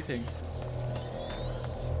build anything.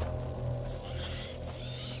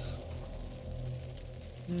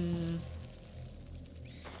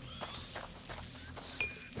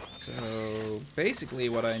 So basically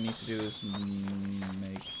what I need to do is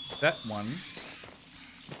make that one.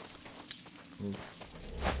 Ooh.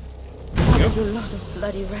 There's a lot of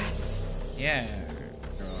bloody rats. Yeah,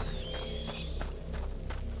 girl.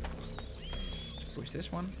 Push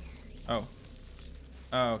this one. Oh.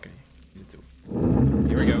 Oh, okay. You do.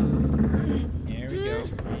 Here we go. Here we go.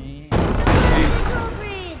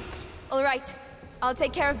 Drawbridge! All right. I'll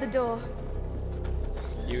take care of the door.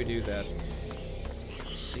 You do that.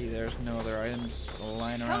 See, there's no other items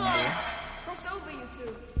lying Come around on. here. Cross over, you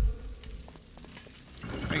two.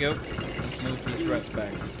 There we go. Let's move these rats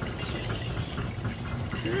back.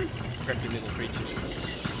 Crappy little creatures.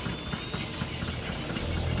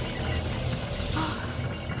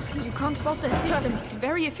 You can't fault their system.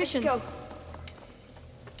 Very efficient. Let's go.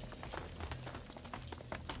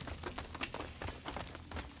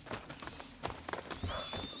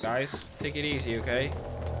 Guys, take it easy, okay?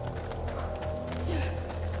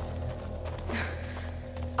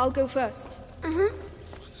 I'll go first.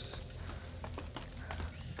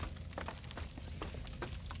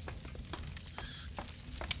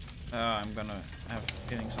 I'm gonna have a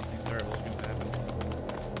feeling something terrible is going to happen.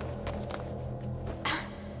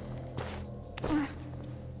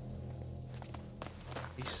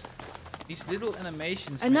 These little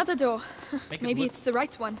animations. Another door. Make Maybe look... it's the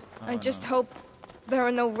right one. Oh, I just hope there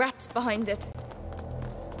are no rats behind it.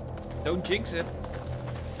 Don't jinx it.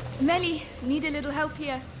 Melly, need a little help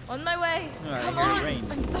here. On my way. Come I hear on. rain.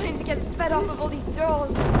 I'm starting to get fed up of all these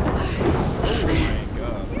doors. Oh my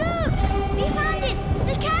god. Look! We found it!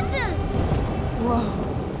 The castle!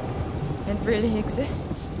 Whoa. It really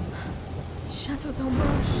exists. Chateau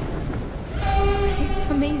d'Ambrage. It's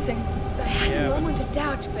amazing. I had Yeah, a but- moment of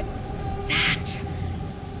doubt, but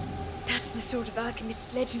that's the sort of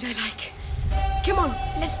alchemist's legend I like. Come on,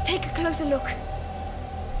 let's take a closer look. Okay.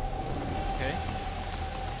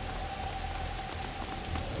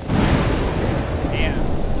 Yeah,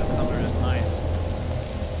 that thunder is nice.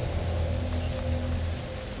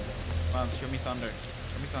 Come on, show me thunder.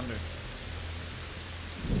 Show me thunder.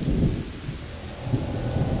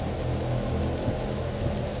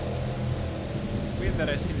 Weird that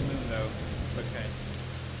I see the moon though. Okay.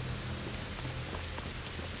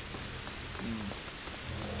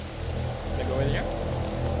 Should I go with you?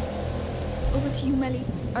 Over to you, Melly.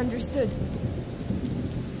 Understood.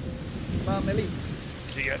 Come on, Millie.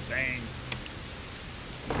 Do your thing.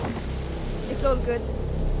 It's all good.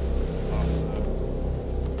 Awesome.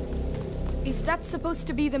 Is that supposed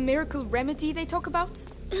to be the miracle remedy they talk about?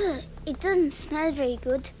 Ugh, it doesn't smell very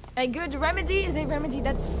good. A good remedy is a remedy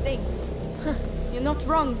that stinks. You're not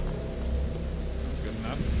wrong. That's good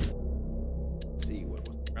enough. Let's see, what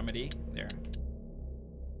was the remedy? There.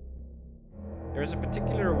 There is a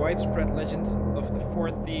particular widespread legend of the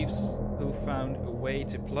 4 thieves who found a way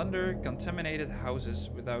to plunder contaminated houses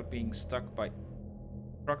without being struck by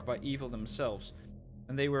evil themselves.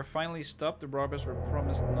 When they were finally stopped, the robbers were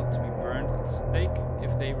promised not to be burned at the stake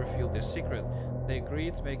if they revealed their secret. They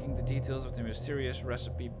agreed, making the details of the mysterious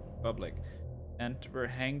recipe public, and were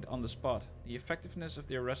hanged on the spot. The effectiveness of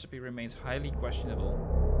their recipe remains highly questionable.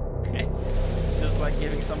 It's just like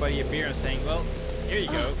giving somebody a beer and saying, well, here you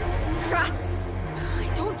go. Rats! I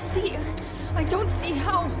don't see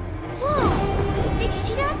how. Whoa! Did you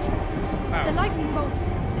see that? Wow. The lightning bolt.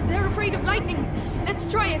 They're afraid of lightning. Let's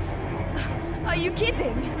try it. Are you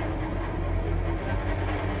kidding?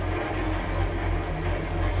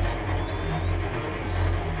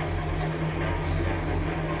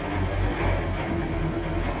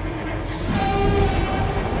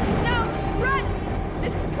 No! Run!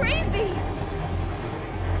 This is crazy!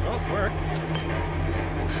 Well, it worked.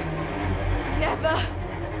 Never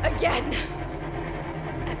again!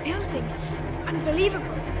 A building.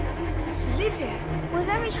 Unbelievable. We used to live here. We're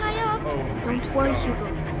very high up. Oh, Don't worry, Hugo.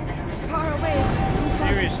 It's far away.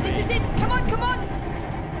 seriously. This is it! Come on, come on!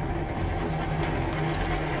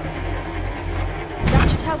 That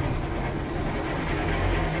should help.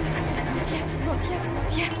 Not yet, not yet,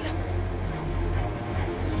 not yet.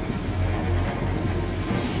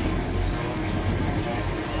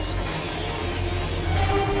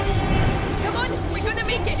 Come on, we're gonna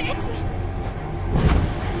make it!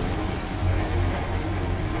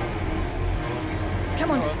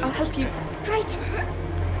 Come on, I'll help you. Right.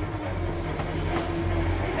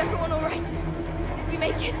 Is everyone alright? Did we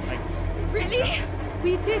make it? Really?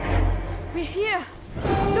 We did. We're here.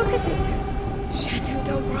 Look at it. Chateau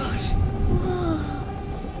d'Ambrage. Whoa.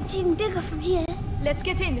 It's even bigger from here. Let's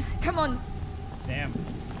get in. Come on. Damn.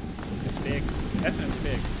 It's big. Definitely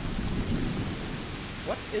big.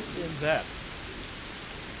 What is in that?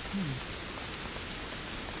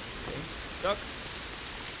 Okay. Duck.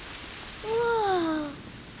 Whoa.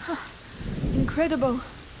 Incredible.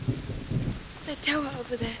 That tower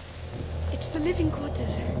over there. It's the living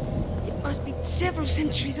quarters. It must be several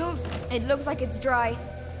centuries old. It looks like it's dry,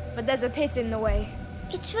 but there's a pit in the way.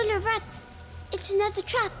 It's full of rats. It's another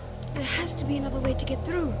trap. There has to be another way to get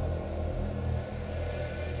through.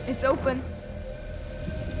 It's open.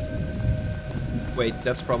 Wait,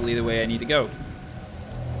 that's probably the way I need to go.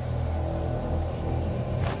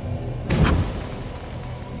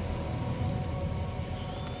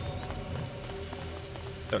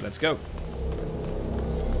 So let's go.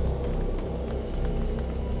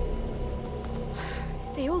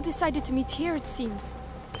 They all decided to meet here, it seems.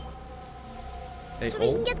 So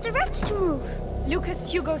we can get the rats to move.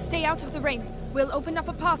 Lucas, Hugo, stay out of the rain. We'll open up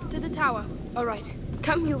a path to the tower. All right.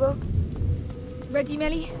 Come, Hugo. Ready,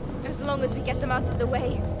 Melly? As long as we get them out of the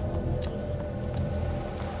way.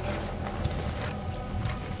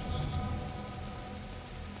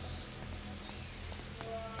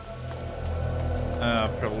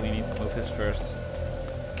 first.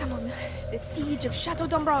 Come on. The siege of Chateau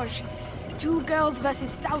d'Ombrage. 2 girls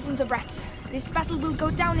versus thousands of rats. This battle will go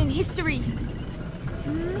down in history.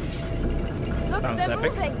 Look, Sounds they're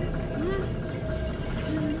epic. moving.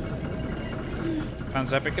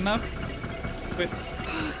 Sounds epic enough. But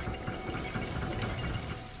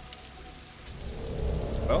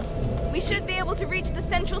well, We should be able to reach the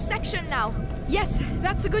central section now. Yes,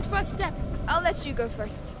 that's a good first step. I'll let you go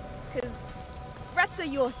first, because rats are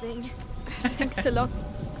your thing. Thanks a lot.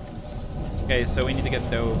 okay, so we need to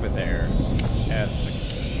get over there. Yeah,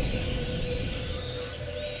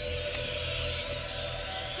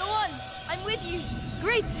 Go on, I'm with you.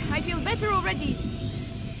 Great, I feel better already.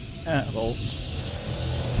 lol.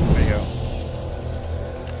 There you go.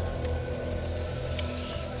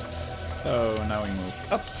 Oh, now we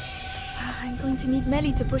move up. I'm going to need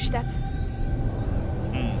Melly to push that.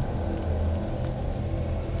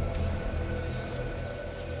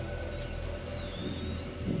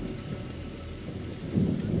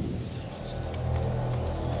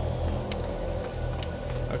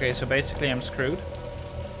 Okay, so basically I'm screwed.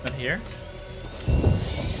 Not here.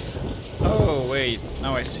 Oh, wait.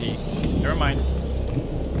 Now I see. Never mind.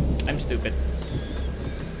 I'm stupid.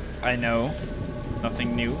 I know.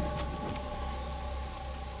 Nothing new.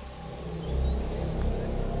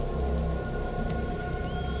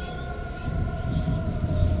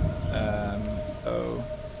 So...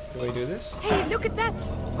 do I do this? Hey, look at that!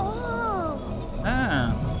 Oh.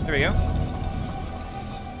 Ah, there we go.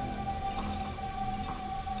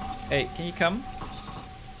 Hey, can you come?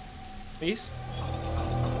 Please?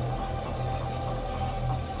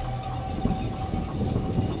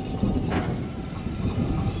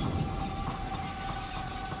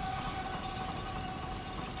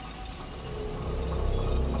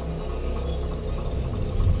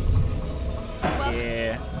 Well,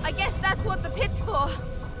 Yeah. I guess that's what the pit's for.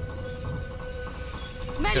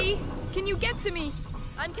 Melly, can you get to me?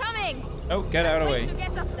 I'm coming. Oh, get out of the way. Wait to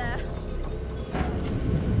get up there.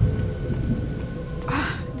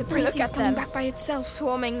 The priest is at coming them. back by itself.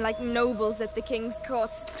 Swarming like nobles at the king's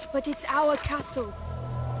court. But it's our castle.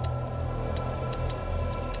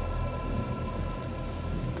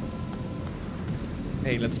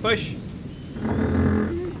 Hey, let's push.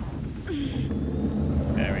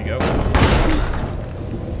 There we go.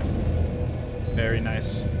 Very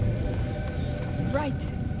nice. Right,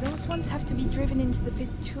 those ones have to be driven into the pit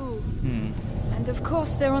too. And of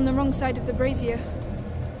course, they're on the wrong side of the brazier.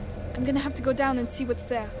 I'm gonna have to go down and see what's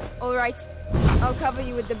there. All right, I'll cover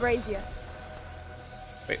you with the brazier.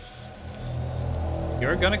 Wait.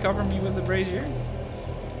 You're gonna cover me with the brazier?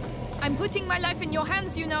 I'm putting my life in your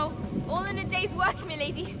hands, you know. All in a day's work,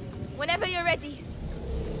 milady. Whenever you're ready.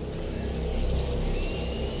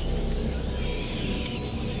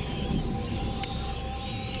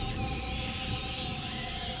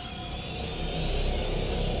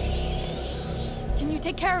 Can you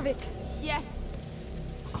take care of it? Yes.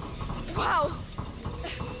 Wow.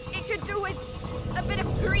 It could do with a bit of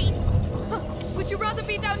grease. Would you rather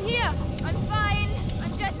be down here? I'm fine.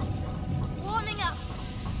 I'm just warming up.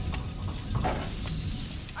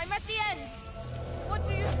 I'm at the end. What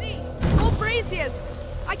do you see? More braziers!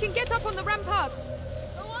 I can get up on the ramparts.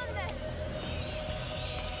 Go on then.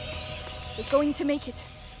 We're going to make it.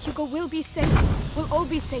 Hugo will be safe. We'll all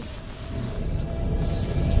be safe.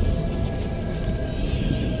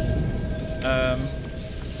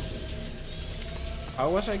 How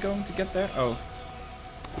was I going to get there? Oh.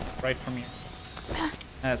 Right from here.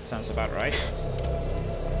 That sounds about right.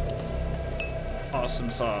 Awesome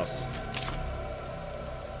sauce.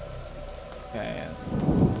 Okay.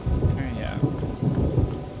 Yeah.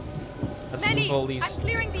 Let's Melly, move all these. I'm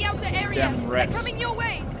clearing the outer area. damn They're rats. coming your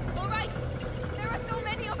way. All right. There are so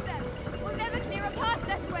many of them. We'll never clear a path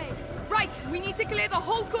that way. Right, we need to clear the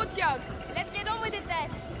whole courtyard. Let's get on with it then.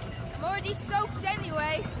 I'm already soaked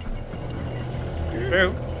anyway.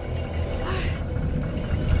 True.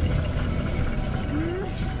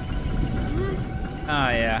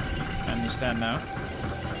 Ah, yeah. I understand now.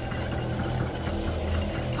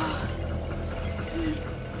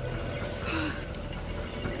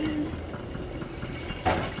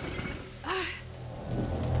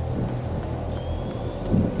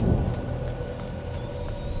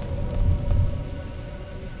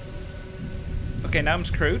 Okay, now I'm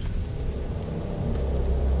screwed.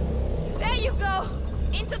 There you go.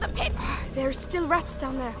 Into the pit. There's still rats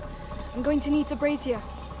down there. I'm going to need the brazier.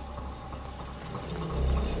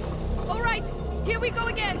 All right, here we go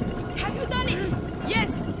again. Have you done it?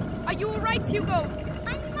 Yes. Are you all right, Hugo?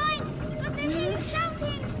 I'm fine, but they keep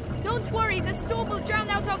shouting. Don't worry, the storm will drown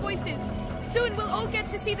out our voices. Soon we'll all get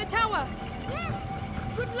to see the tower. Yeah.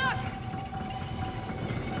 Good luck.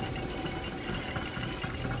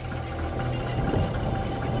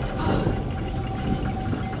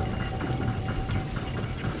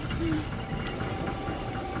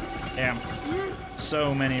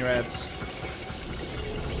 so many rats.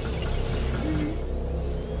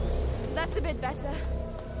 That's a bit better.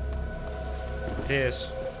 It is.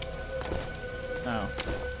 Oh.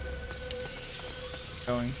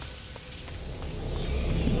 Going.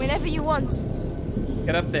 Whenever you want.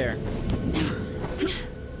 Get up there.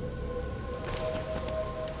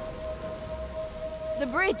 The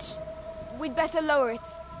bridge. We'd better lower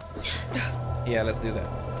it. Yeah, let's do that.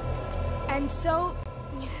 And so,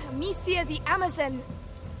 Misia the Amazon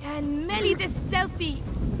and Melly the Stealthy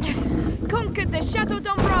conquered the Chateau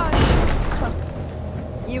d'Ombrage.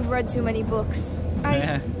 You've read too many books.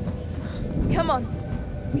 Come on.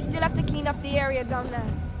 We still have to clean up the area down there.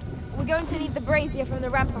 We're going to need the brazier from the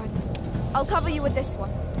ramparts. I'll cover you with this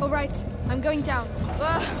one. All right, I'm going down.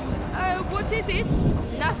 What is it?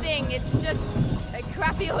 Nothing. It's just a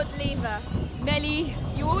crappy old lever. Melly,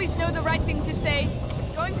 you always know the right thing to say.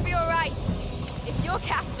 It's going to be all right. It's your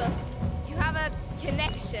castle. You have a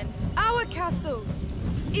connection. Our castle.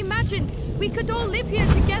 Imagine, we could all live here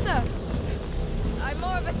together. I'm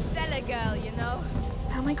more of a Stella girl, you know.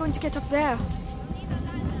 How am I going to get up there?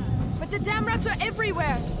 But the damn rats are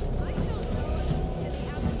everywhere.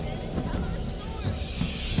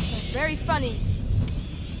 Very funny.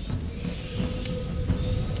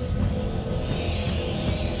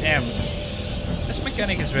 Damn. This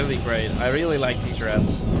mechanic is really great. I really like these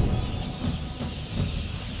rats.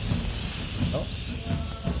 Oh.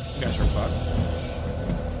 You guys are fucked.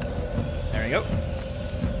 There we go.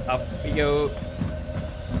 Up we go.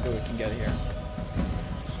 So we can get here.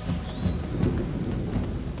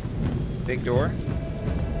 Big door.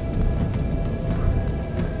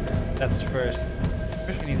 That's first.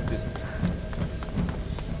 First we need to do something.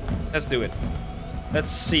 Let's do it. Let's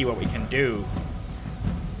see what we can do.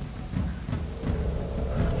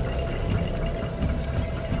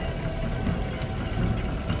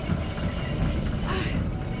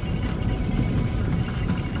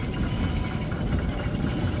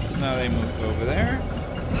 Now they move over there.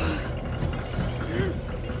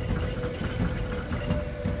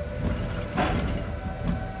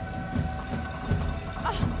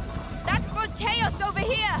 That's brought chaos over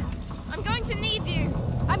here. I'm going to need you.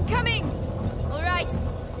 I'm coming. All right,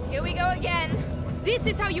 here we go again. This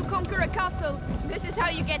is how you conquer a castle. This is how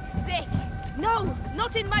you get sick. No,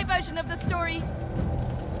 not in my version of the story.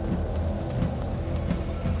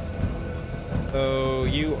 So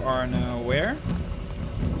you are now where?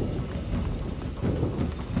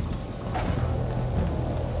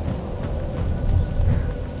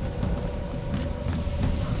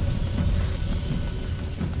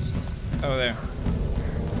 Oh, there.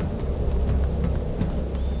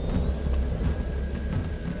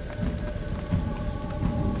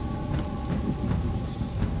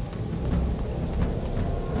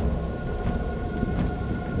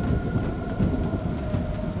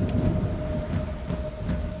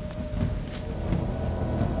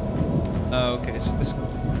 Okay, so this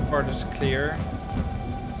part is clear.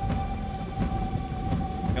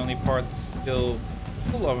 The only part that's still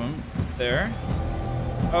full of them there.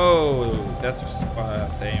 Oh, that's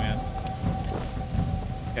damn it.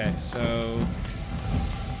 Okay, so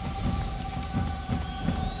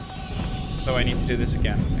I need to do this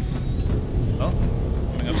again. Oh,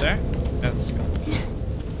 coming up there. That's good.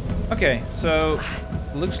 Okay, so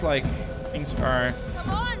looks like things are. Come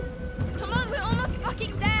on, we're almost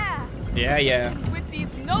fucking there. Yeah. With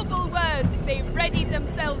these noble words, they readied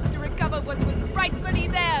themselves to recover what was rightfully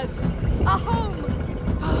theirs. A home.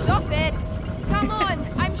 Stop it. Come on,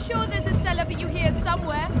 I'm sure there's a cellar for you here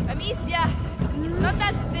somewhere. Amicia, it's not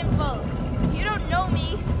that simple. You don't know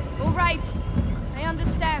me. All right, I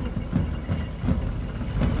understand.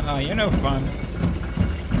 Oh, you're no fun.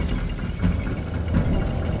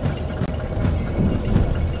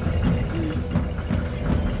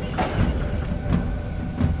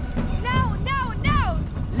 No!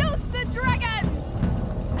 Loose the dragons!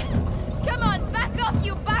 Come on, back off,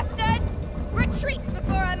 you bastards! Retreat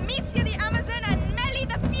before Amicia the Amazon and Melly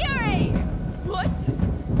the Fury! What?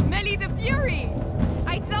 Melly the Fury?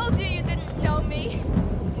 I told you you didn't know me.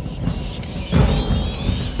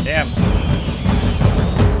 Damn.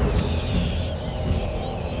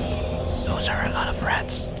 Those are a lot of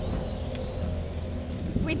rats.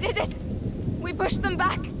 We did it! We pushed them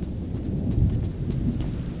back!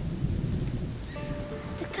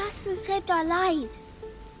 The castle saved our lives.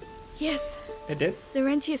 Yes, It did?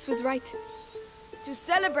 Laurentius was right. To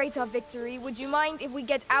celebrate our victory, would you mind if we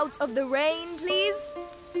get out of the rain, please?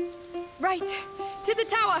 Right, to the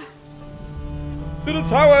tower. To the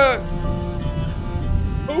tower!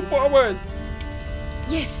 Move forward!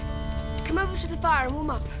 Yes. Come over to the fire and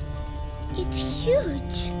warm up. It's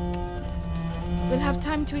huge. We'll have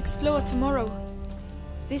time to explore tomorrow.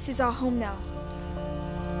 This is our home now.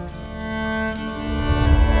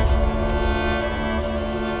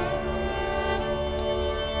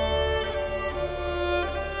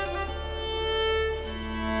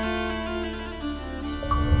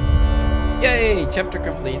 Yay! Chapter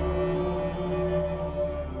complete.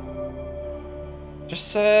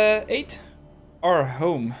 Just 8? Our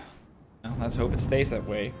home. Well, let's hope it stays that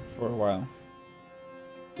way for a while.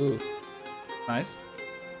 Ooh. Nice.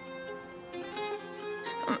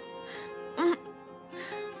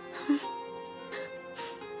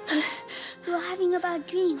 You're having a bad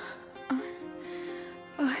dream.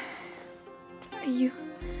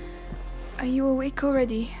 Are you awake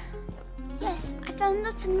already? Yes, I found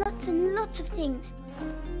lots and lots and lots of things.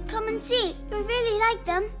 Come and see. You'll really like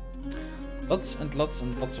them. Lots and lots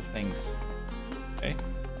and lots of things. Okay.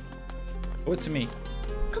 Show it to me.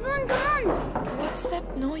 Come on, come on. What's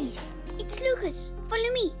that noise? It's Lucas.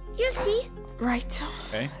 Follow me. You'll see. Right.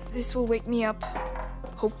 Okay. This will wake me up.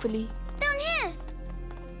 Hopefully. Down here.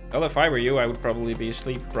 Well, if I were you, I would probably be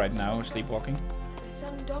asleep right now, sleepwalking. The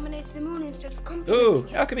sun dominates the moon instead of Ooh, complementing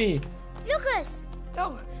it. alchemy! Lucas.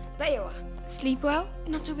 Oh, there you are. Sleep well?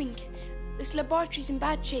 Not a wink. This laboratory's in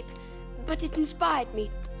bad shape, but it inspired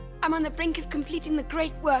me. I'm on the brink of completing the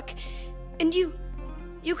great work, and you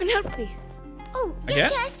can help me. Oh, Again?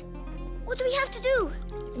 yes, yes. What do we have to do?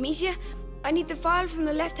 Amicia, I need the file from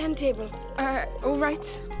the left-hand table. All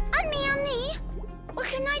right. On me. What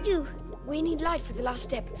can I do? We need light for the last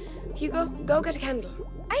step. Hugo, go get a candle.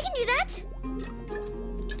 I can do that.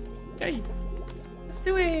 Hey, let's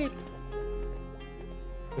do it!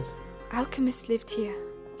 Alchemist lived here.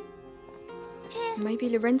 Maybe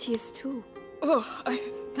Laurentius too. Oh,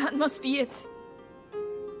 that must be it.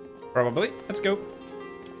 Probably. Let's go.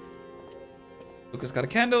 Lucas got a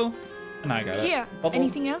candle, and I got Here, a bottle.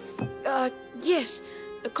 anything else? Yes.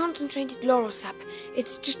 The concentrated laurel sap.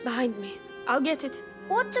 It's just behind me. I'll get it.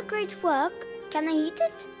 What's a great work? Can I eat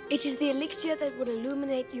it? It is the elixir that will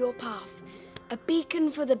illuminate your path. A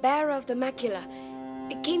beacon for the bearer of the macula.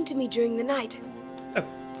 It came to me during the night.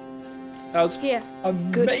 That's Here.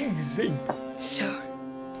 amazing! So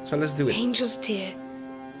let's do it. Angel's tear.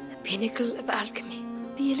 The pinnacle of alchemy.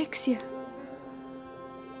 The elixir.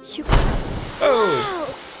 Hugo. Oh! Wow,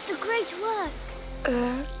 the great work.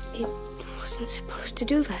 It wasn't supposed to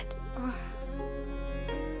do that.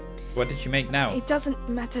 What did you make now? It doesn't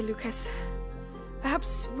matter, Lucas.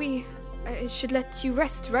 Perhaps we should let you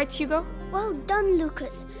rest, right, Hugo? Well done,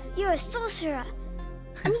 Lucas. You're a sorcerer.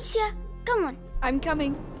 Amicia, come on. I'm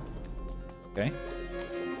coming. Okay.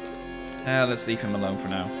 Let's leave him alone for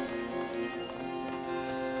now.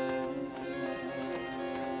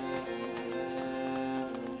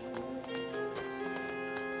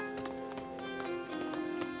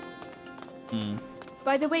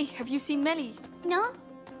 By the way, have you seen Melly? No?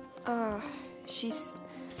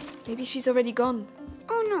 Maybe she's already gone.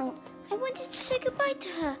 Oh no, I wanted to say goodbye to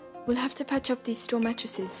her. We'll have to patch up these straw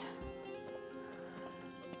mattresses.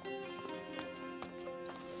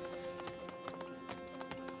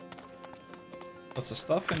 Lots of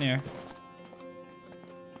stuff in here.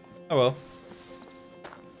 Oh well.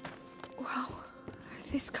 Wow.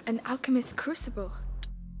 An alchemist's crucible.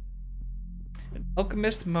 An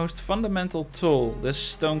alchemist's most fundamental tool. This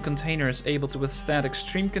stone container is able to withstand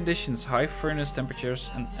extreme conditions, high furnace temperatures,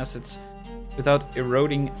 and acids without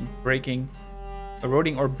eroding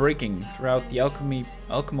or breaking. Throughout the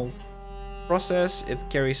alchemical process, it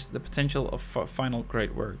carries the potential of final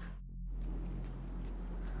great work.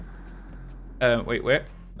 Wait, where?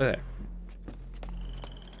 There.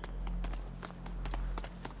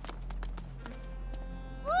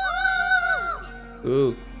 Whoa!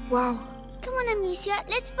 Ooh. Wow. Come on, Amicia,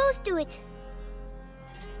 let's both do it.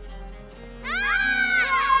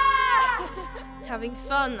 Having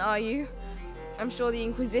fun, are you? I'm sure the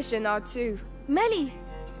Inquisition are too. Melly!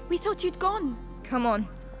 We thought you'd gone. Come on.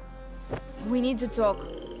 We need to talk.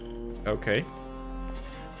 Okay.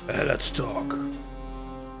 Let's talk.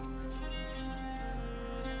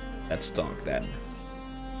 Let's talk then.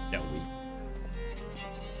 Shall we?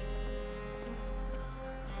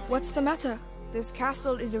 What's the matter? This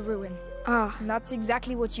castle is a ruin. Ah, And that's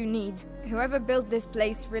exactly what you need. Whoever built this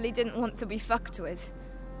place really didn't want to be fucked with.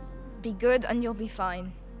 Be good and you'll be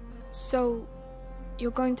fine. so you're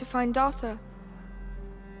going to find Arthur?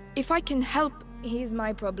 If I can help... He's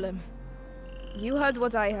my problem. You heard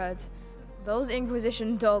what I heard. Those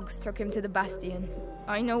Inquisition dogs took him to the Bastion.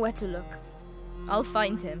 I know where to look. I'll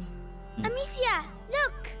find him. Amicia,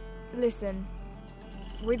 look! Listen,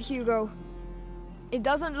 with Hugo, it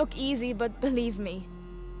doesn't look easy, but believe me,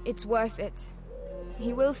 it's worth it.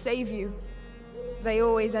 He will save you. they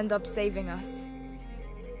always end up saving us.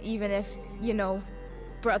 Even if, you know,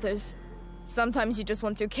 brothers. Sometimes you just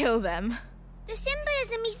want to kill them. The symbol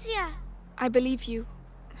is Amicia. I believe you.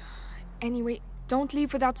 Anyway, don't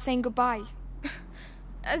leave without saying goodbye.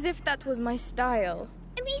 As if that was my style.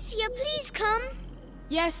 Amicia, please come.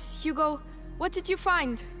 Yes, Hugo. What did you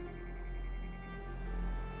find?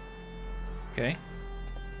 Okay.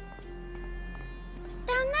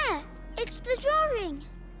 Down there. It's the drawing.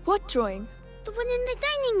 What drawing? The one in the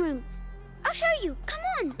dining room. I'll show you. Come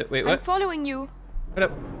on. Wait, I'm what? following you.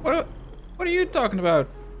 What are you talking about?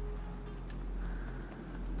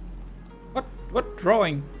 What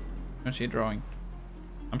drawing? I don't see a drawing.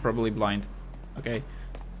 I'm probably blind. Okay.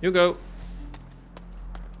 Hugo.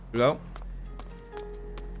 Hugo.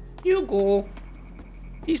 Hugo.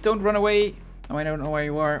 Please don't run away. Oh, I don't know where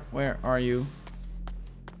you are. Where are you?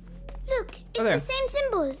 Look, it's there. the same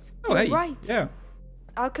symbols. Oh, hey. Right. Yeah.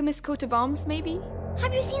 Alchemist coat of arms, maybe?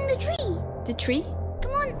 Have you seen the tree? The tree?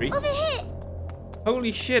 Come on, Tree? over here.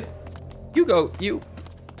 Holy shit. Hugo, you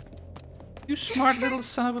smart little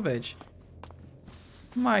son of a bitch.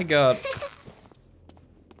 My god.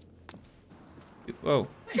 Whoa.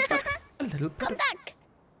 A little bit Come back.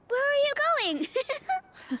 Where are you going?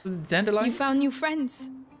 of dandelion. You found new friends.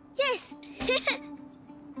 Yes.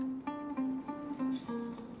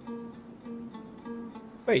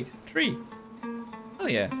 Wait, tree. Oh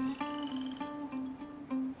yeah.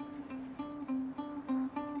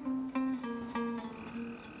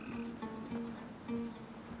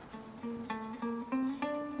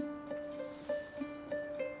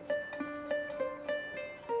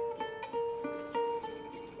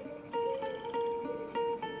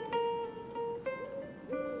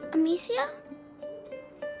 Amicia?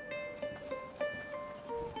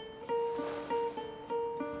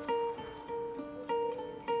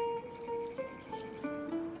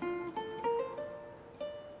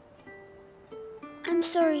 I'm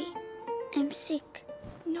sorry. I'm sick.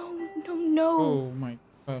 No, no, no. Oh my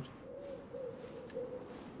god.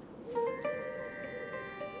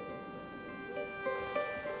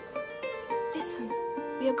 Listen,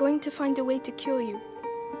 we are going to find a way to cure you.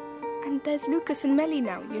 And there's Lucas and Melly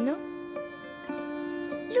now, you know?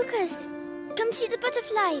 Lucas, come see the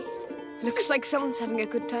butterflies. Looks like someone's having a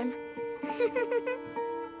good time.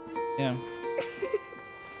 Yeah.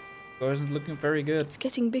 Door isn't looking very good. It's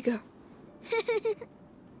getting bigger.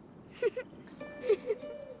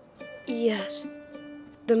 Yes.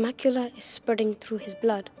 The macula is spreading through his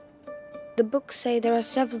blood. The books say there are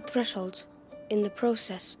several thresholds in the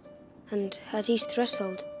process, and at each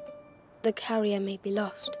threshold, the carrier may be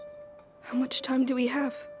lost. How much time do we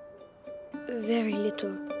have? Very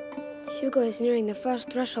little. Hugo is nearing the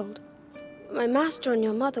first threshold. My master and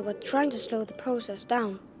your mother were trying to slow the process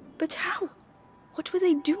down. But how? What were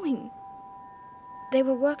they doing? They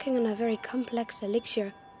were working on a very complex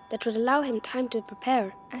elixir that would allow him time to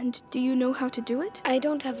prepare. And do you know how to do it? I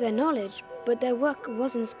don't have their knowledge, but their work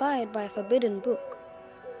was inspired by a forbidden book,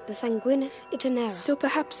 the Sanguinis Itinera. So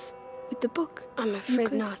perhaps with the book? I'm afraid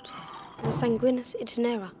could- not. The Sanguinis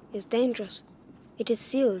Itinera is dangerous. It is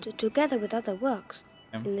sealed together with other works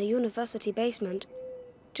in the university basement.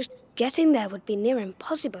 Just getting there would be near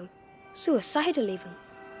impossible. Suicidal even.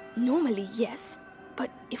 Normally, yes.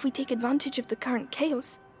 But if we take advantage of the current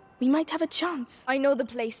chaos, we might have a chance. I know the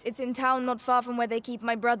place. It's in town not far from where they keep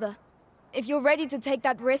my brother. If you're ready to take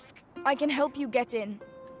that risk, I can help you get in.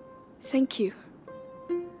 Thank you.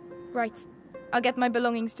 Right. I'll get my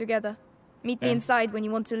belongings together. Meet me inside when you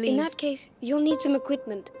want to leave. In that case, you'll need some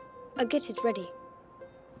equipment. I'll get it ready.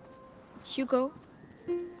 Hugo,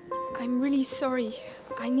 I'm really sorry.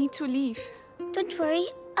 I need to leave. Don't worry,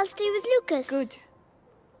 I'll stay with Lucas. Good.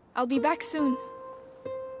 I'll be back soon.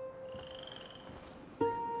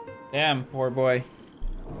 Damn, poor boy.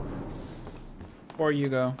 Poor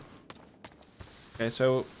Hugo. Okay,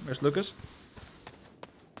 so there's Lucas.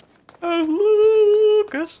 Oh,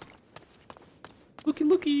 Lucas.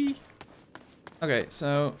 Looky. Okay,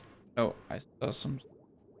 so... Oh, I saw some...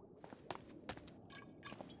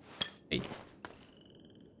 Hey.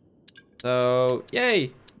 So,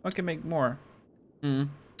 yay! I can make more. So,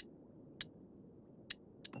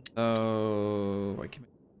 I can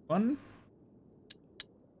make one.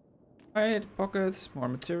 Right, pockets, more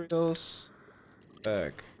materials.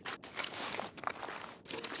 Back.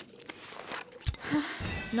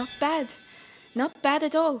 Not bad. Not bad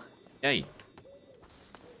at all. Yay.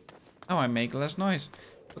 Now I make less noise.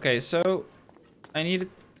 Okay, so I need to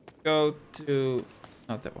go to...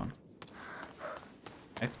 Not that one.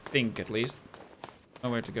 I think, at least.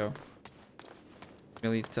 Nowhere to go.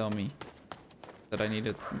 Really tell me that I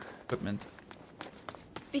needed equipment.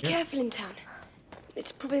 Be careful in town.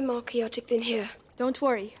 It's probably more chaotic than here. Don't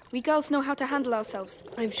worry. We girls know how to handle ourselves.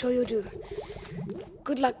 I'm sure you do.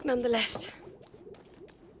 Good luck nonetheless.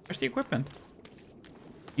 Where's the equipment?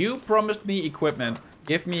 You promised me equipment.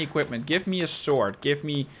 Give me equipment. Give me a sword. Give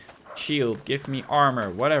me shield. Give me armor.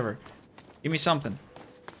 Whatever. Give me something.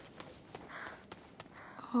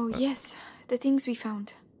 Oh, yes. The things we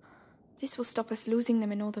found. This will stop us losing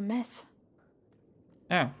them in all the mess.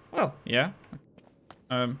 Yeah. Well, yeah.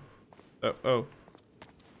 Oh. There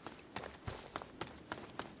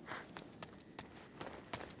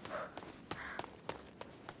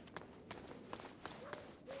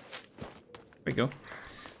we go.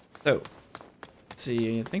 So, let's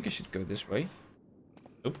see. I think I should go this way.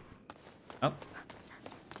 Oop. Oh.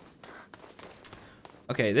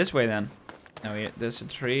 Okay, this way then. Oh yeah, there's a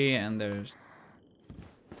tree and there's...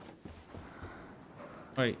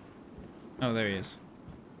 Wait. Oh, there he is.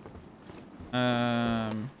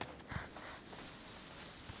 There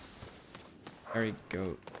we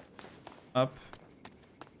go. Up.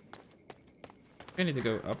 We need to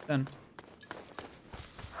go up then.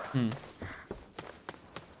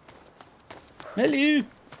 Melly!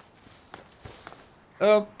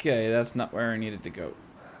 Okay, that's not where I needed to go.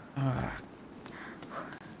 Ah.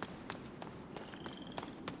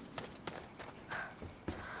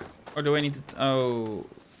 Or do I need to... Oh.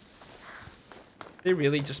 They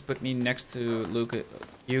really just put me next to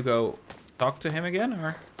Hugo. Talk to him again,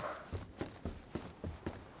 or...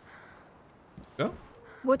 Go?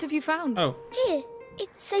 What have you found? Oh. Here,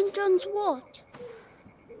 it's St. John's wort.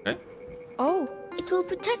 Okay. Oh, It will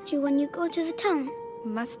protect you when you go to the town.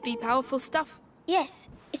 must be powerful stuff. Yes,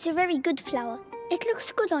 it's a very good flower. It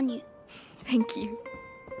looks good on you. Thank you.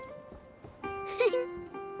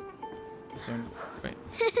 So, wait.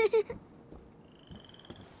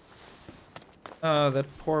 Oh, that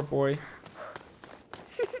poor boy.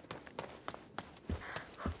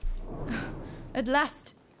 At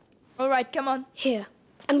last. All right, come on. Here.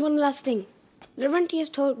 And one last thing. Laurentius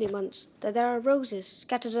told me once that there are roses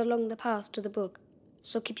scattered along the path to the book.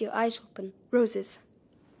 So keep your eyes open. Roses.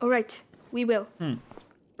 All right, we will.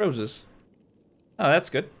 Roses. Oh, that's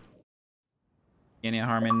good. Any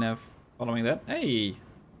harm in following that? Hey!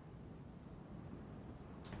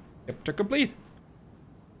 Chapter complete.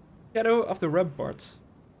 Shadow of the Ramparts.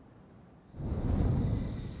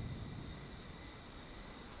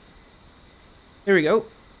 Here we go.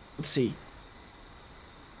 Let's see.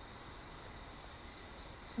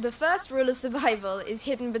 The first rule of survival is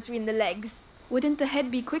hidden between the legs. Wouldn't the head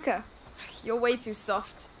be quicker? You're way too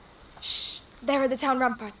soft. Shh. There are the town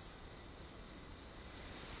ramparts.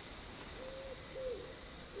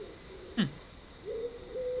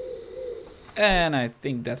 And I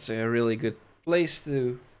think that's a really good place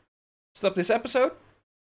to stop this episode.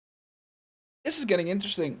 This is getting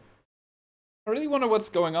interesting. I really wonder what's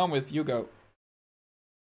going on with Hugo.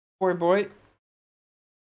 Poor boy.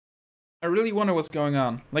 I really wonder what's going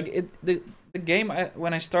on. Like the game,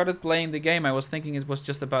 when I started playing the game, I was thinking it was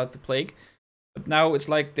just about the plague, but now it's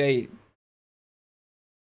like I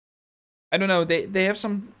don't know, they have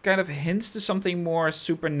some kind of hints to something more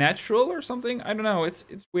supernatural or something. I don't know, it's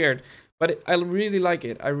weird, but I really like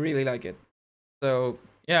it. I really like it. So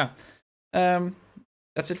yeah,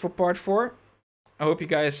 that's it for part 4. I hope you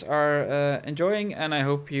guys are enjoying, and I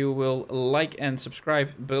hope you will like and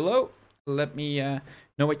subscribe below. Let me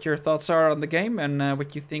know what your thoughts are on the game and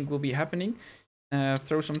what you think will be happening.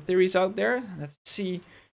 Throw some theories out there. Let's see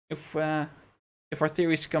if our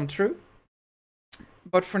theories come true.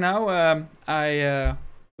 But for now, I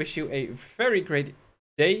wish you a very great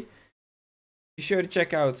day. Be sure to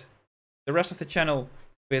check out the rest of the channel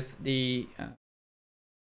with the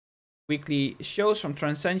weekly shows from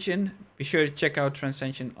Trancescension. Be sure to check out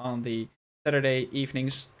Trancescension on the Saturday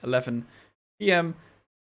evenings, 11 p.m.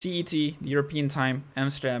 CET, the European time,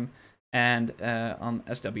 Amsterdam, and on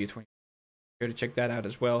SW20. Be sure to check that out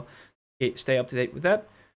as well. Stay up to date with that.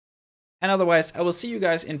 And otherwise, I will see you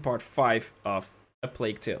guys in part 5 of A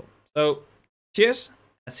Plague Tale. So, cheers,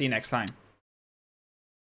 and see you next time.